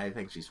 I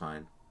think she's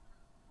fine.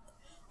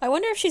 I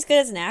wonder if she's good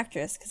as an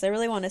actress, because I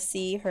really want to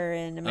see her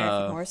in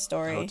American Horror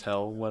Story.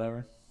 Hotel,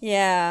 whatever.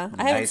 Yeah,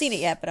 I haven't Nice. seen it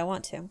yet, but I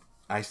want to.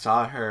 I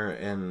saw her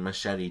in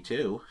Machete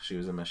 2. She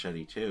was in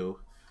Machete 2,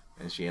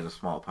 and she had a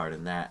small part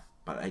in that,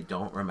 but I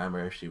don't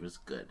remember if she was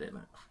good in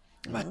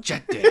it.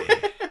 Machete.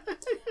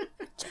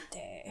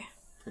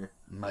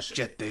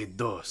 Machete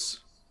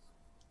dos.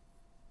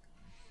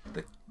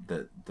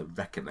 The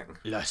Reckoning.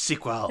 La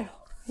sequel.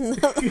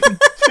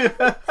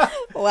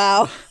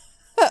 Wow.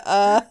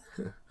 I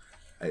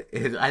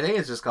think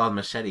it's just called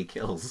Machete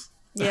Kills.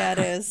 Yeah, it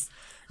is.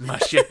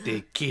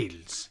 Machete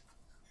kills.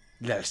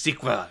 La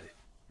sequel.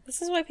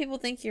 This is why people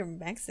think you're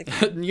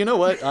Mexican. You know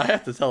what? I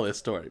have to tell this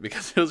story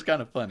because it was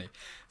kind of funny.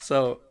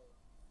 So,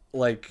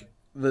 like,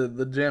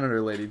 the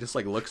janitor lady just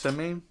like looks at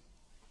me.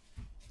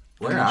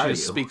 Where and then are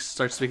she you? just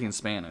starts speaking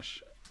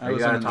Spanish. Are you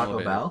in at a an Taco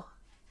elevator. Bell?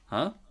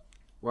 Huh?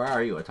 Where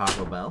are you? At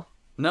Taco Bell?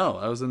 No,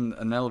 I was in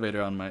an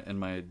elevator in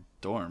my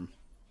dorm.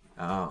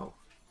 Oh.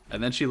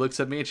 And then she looks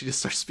at me and she just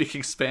starts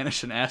speaking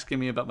Spanish and asking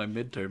me about my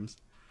midterms.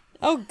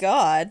 Oh,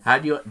 God.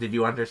 Did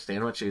you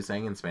understand what she was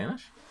saying in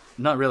Spanish?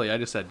 Not really. I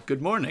just said,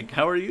 "Good morning.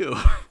 How are you?"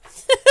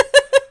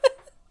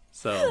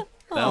 So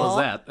that Aw. was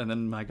that. And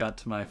then I got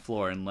to my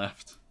floor and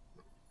left.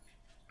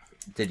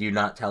 Did you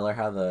not tell her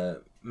how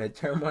the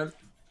midterm went?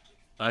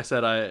 I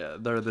said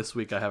this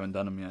week I haven't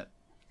done them yet.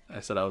 I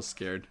said I was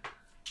scared.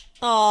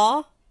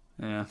 Aw.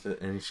 Yeah.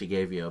 And she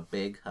gave you a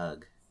big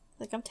hug.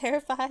 Like, I'm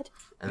terrified.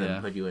 And Yeah.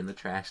 then put you in the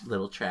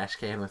little trash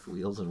can with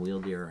wheels and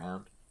wheeled you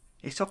around.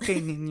 It's okay,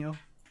 niño.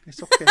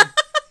 It's okay.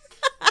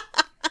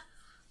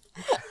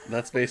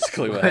 That's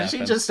basically what But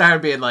happened. she just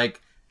started being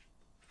like,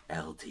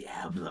 El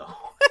Diablo.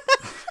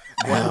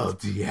 El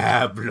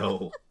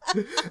Diablo.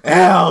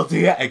 El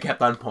Diablo. I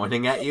kept on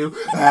pointing at you.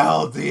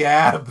 El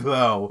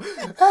Diablo.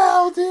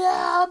 El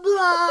Diablo.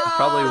 I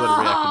probably would have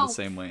reacted the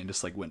same way and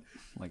just like went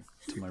like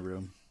to my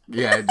room.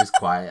 Yeah, just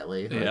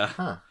quietly. Like, Yeah.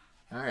 Huh.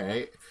 All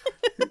right.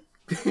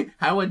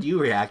 How would you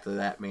react to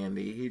that,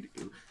 Mandy?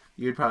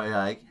 You'd probably be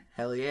like,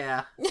 hell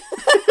yeah.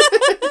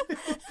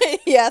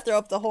 Yeah, throw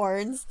up the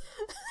horns.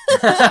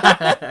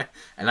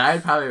 And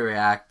I'd probably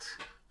react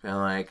feeling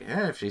like,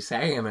 if she's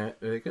saying it,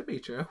 it could be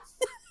true.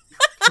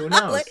 Who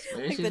knows?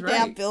 Maybe like she's the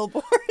damn right.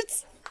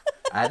 billboards.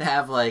 I'd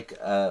have like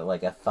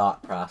a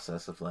thought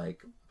process of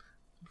like,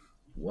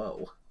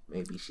 whoa,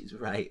 maybe she's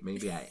right.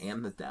 Maybe I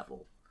am the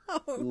devil.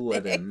 Oh, Who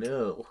would Nick. have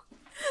knew?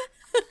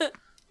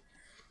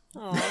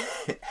 Oh.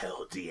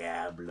 El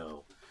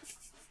Diablo.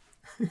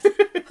 Oh,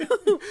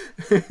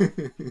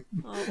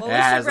 well, we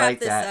Yeah, should it's wrap like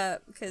this that.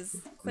 up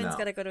because Quinn's No.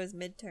 got to go to his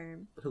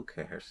midterm. Who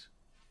cares?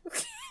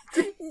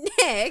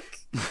 Nick,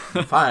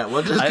 Fine,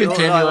 we'll just I don't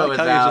continue know, I it like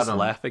how without he's just him.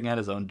 laughing at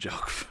his own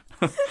joke.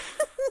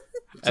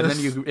 And then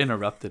you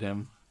interrupted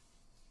him.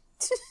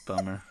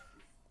 Bummer.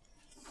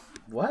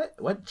 What?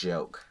 What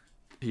joke?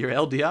 Your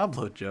El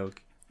Diablo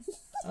joke.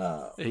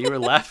 Oh. You were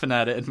laughing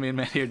at it, and me and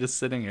Mandy are just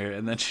sitting here,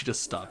 and then she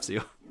just stops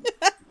you.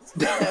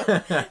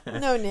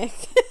 no, Nick.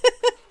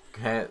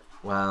 Okay,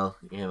 well,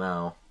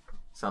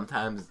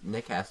 sometimes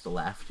Nick has to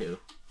laugh too.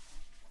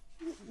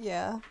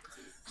 Yeah.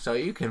 So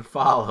you can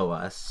follow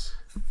us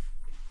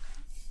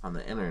on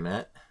the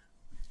internet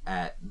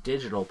at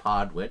Digital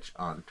Podwitch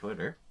on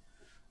Twitter,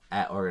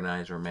 at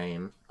Organize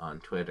Remain on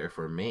Twitter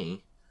for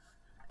me,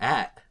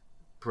 at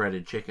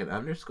Breaded Chicken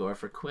 _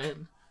 for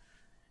Quinn,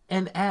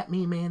 and at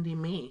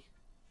Me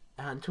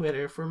on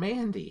Twitter for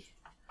Mandy.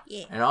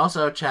 Yeah. And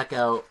also check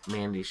out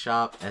Mandy's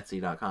shop,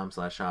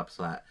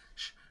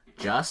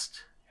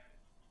 etsy.com/shop/just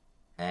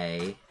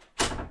a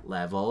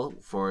level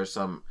for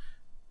some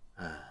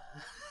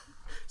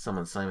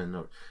someone slamming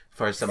note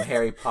for some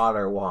Harry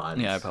Potter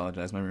wands. Yeah, I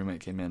apologize. My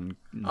roommate came in.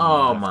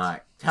 Oh my.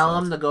 Tell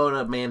him to go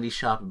to Mandy's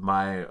shop and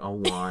buy a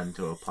wand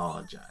to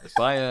apologize.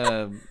 Buy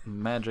a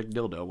magic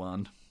dildo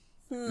wand.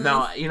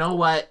 No, you know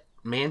what?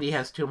 Mandy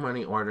has too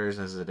many orders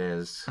as it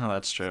is. Oh,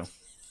 that's true.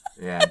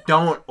 Yeah,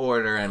 don't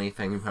order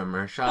anything from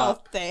her Oh,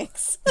 shop.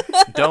 thanks.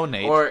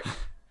 Donate. Or,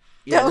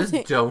 yeah, Donate.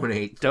 just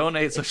donate.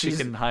 Donate so she She's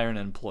can hire an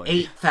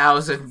employee.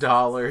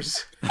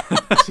 $8,000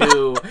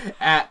 to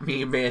at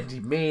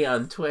me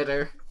on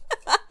Twitter,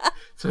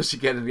 so she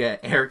can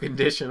get air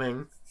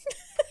conditioning.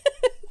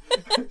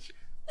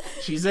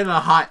 She's in a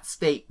hot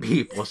state,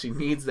 people. She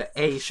needs the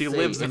AC. She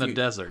lives in If a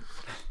desert.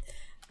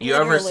 You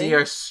ever Literally. see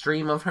her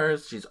stream of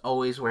hers? She's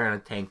always wearing a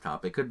tank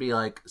top. It could be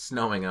like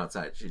snowing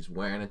outside. She's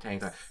wearing a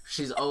tank top.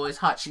 She's always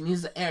hot. She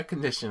needs the air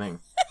conditioning.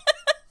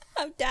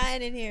 I'm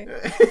dying in here.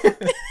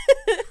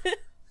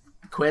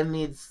 Quinn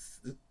needs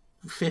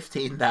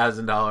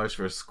 $15,000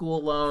 for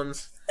school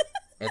loans,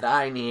 and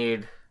I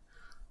need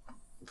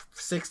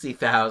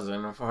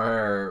 $60,000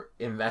 for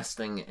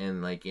investing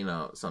in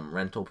some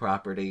rental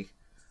property.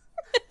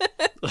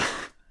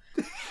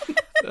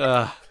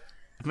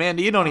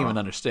 Mandy, you don't even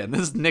understand.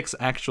 This is Nick's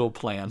actual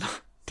plan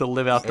to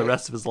live out the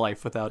rest of his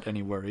life without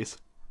any worries.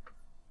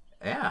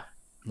 Yeah.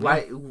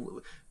 Why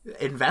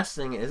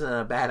investing isn't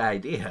a bad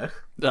idea.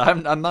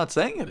 I'm not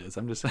saying it is.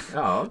 I'm just saying.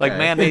 Oh, okay. Like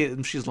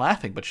Mandy, she's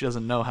laughing, but she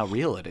doesn't know how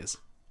real it is.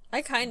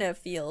 I kind of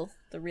feel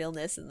the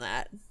realness in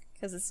that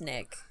because it's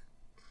Nick.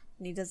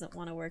 And he doesn't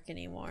want to work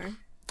anymore.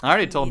 I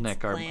already told needs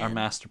Nick a our plan.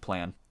 master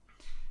plan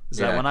is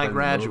Yeah, that when I Quinn's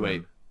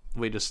graduate,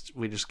 we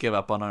just give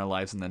up on our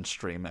lives and then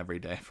stream every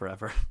day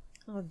forever.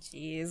 Oh,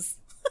 jeez.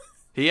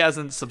 He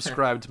hasn't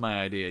subscribed to my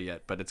idea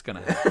yet, but it's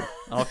gonna happen.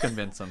 I'll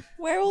convince him.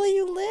 Where will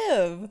you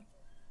live?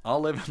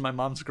 I'll live in my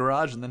mom's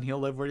garage, and then he'll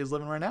live where he's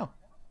living right now.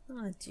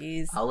 Oh,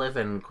 jeez. I'll live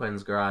in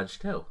Quinn's garage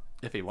too.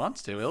 If he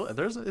wants to,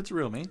 it's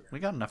roomy. We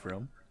got enough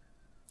room.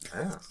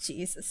 Yeah.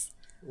 Jesus.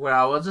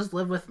 Well, we'll just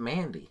live with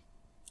Mandy.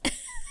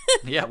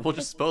 Yeah, we'll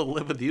just both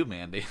live with you,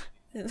 Mandy.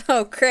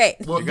 Oh, great.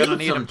 We'll You're gonna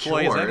do need some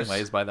employees chores.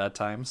 anyways by that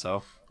time,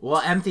 so We'll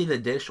empty the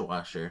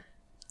dishwasher.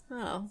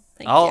 Oh,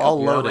 thank I'll you.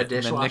 You have load a it, and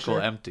then Nick will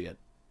dishwasher? empty it.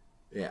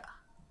 Yeah.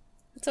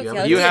 It's okay. You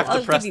I'll You give- have I'll to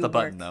give press you the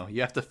button, work. though. You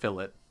have to fill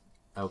it.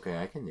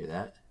 Okay, I can do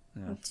that.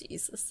 Oh,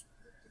 Jesus.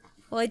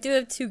 Well, I do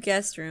have 2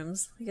 guest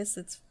rooms. I guess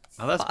it's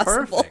Oh, that's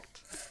possible.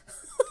 perfect.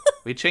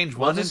 We change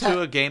We'll one just into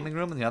ha- a gaming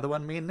room, and the other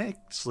one me and Nick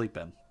sleep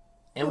in.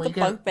 And With we a could,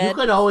 bunk bed. you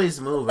could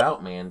always move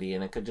out, Mandy,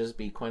 and it could just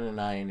be Quinn and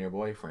I and your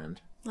boyfriend.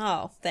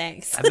 Oh,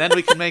 thanks. And then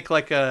we can make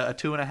like a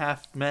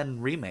 2.5 Men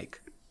remake.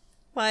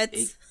 What?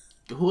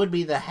 Who would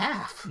be the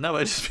half? No,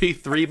 it'd just be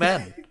 3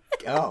 men.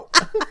 Oh.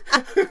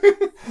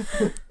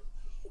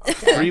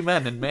 3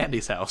 men in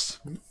Mandy's house.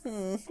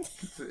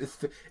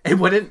 And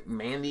wouldn't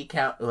Mandy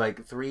count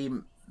like three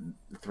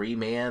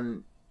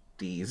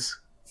Mandys?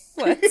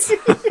 What?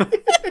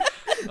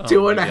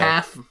 Two and my a God.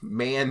 half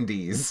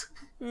Mandys.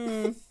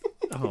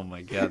 Oh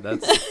my god,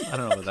 that's I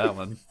don't know about that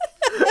one.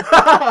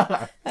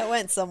 That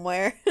went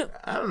somewhere.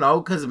 I don't know,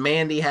 because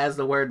Mandy has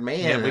the word man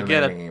Yeah, we in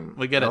get her it. name.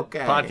 We get it. Okay.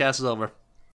 Podcast is over.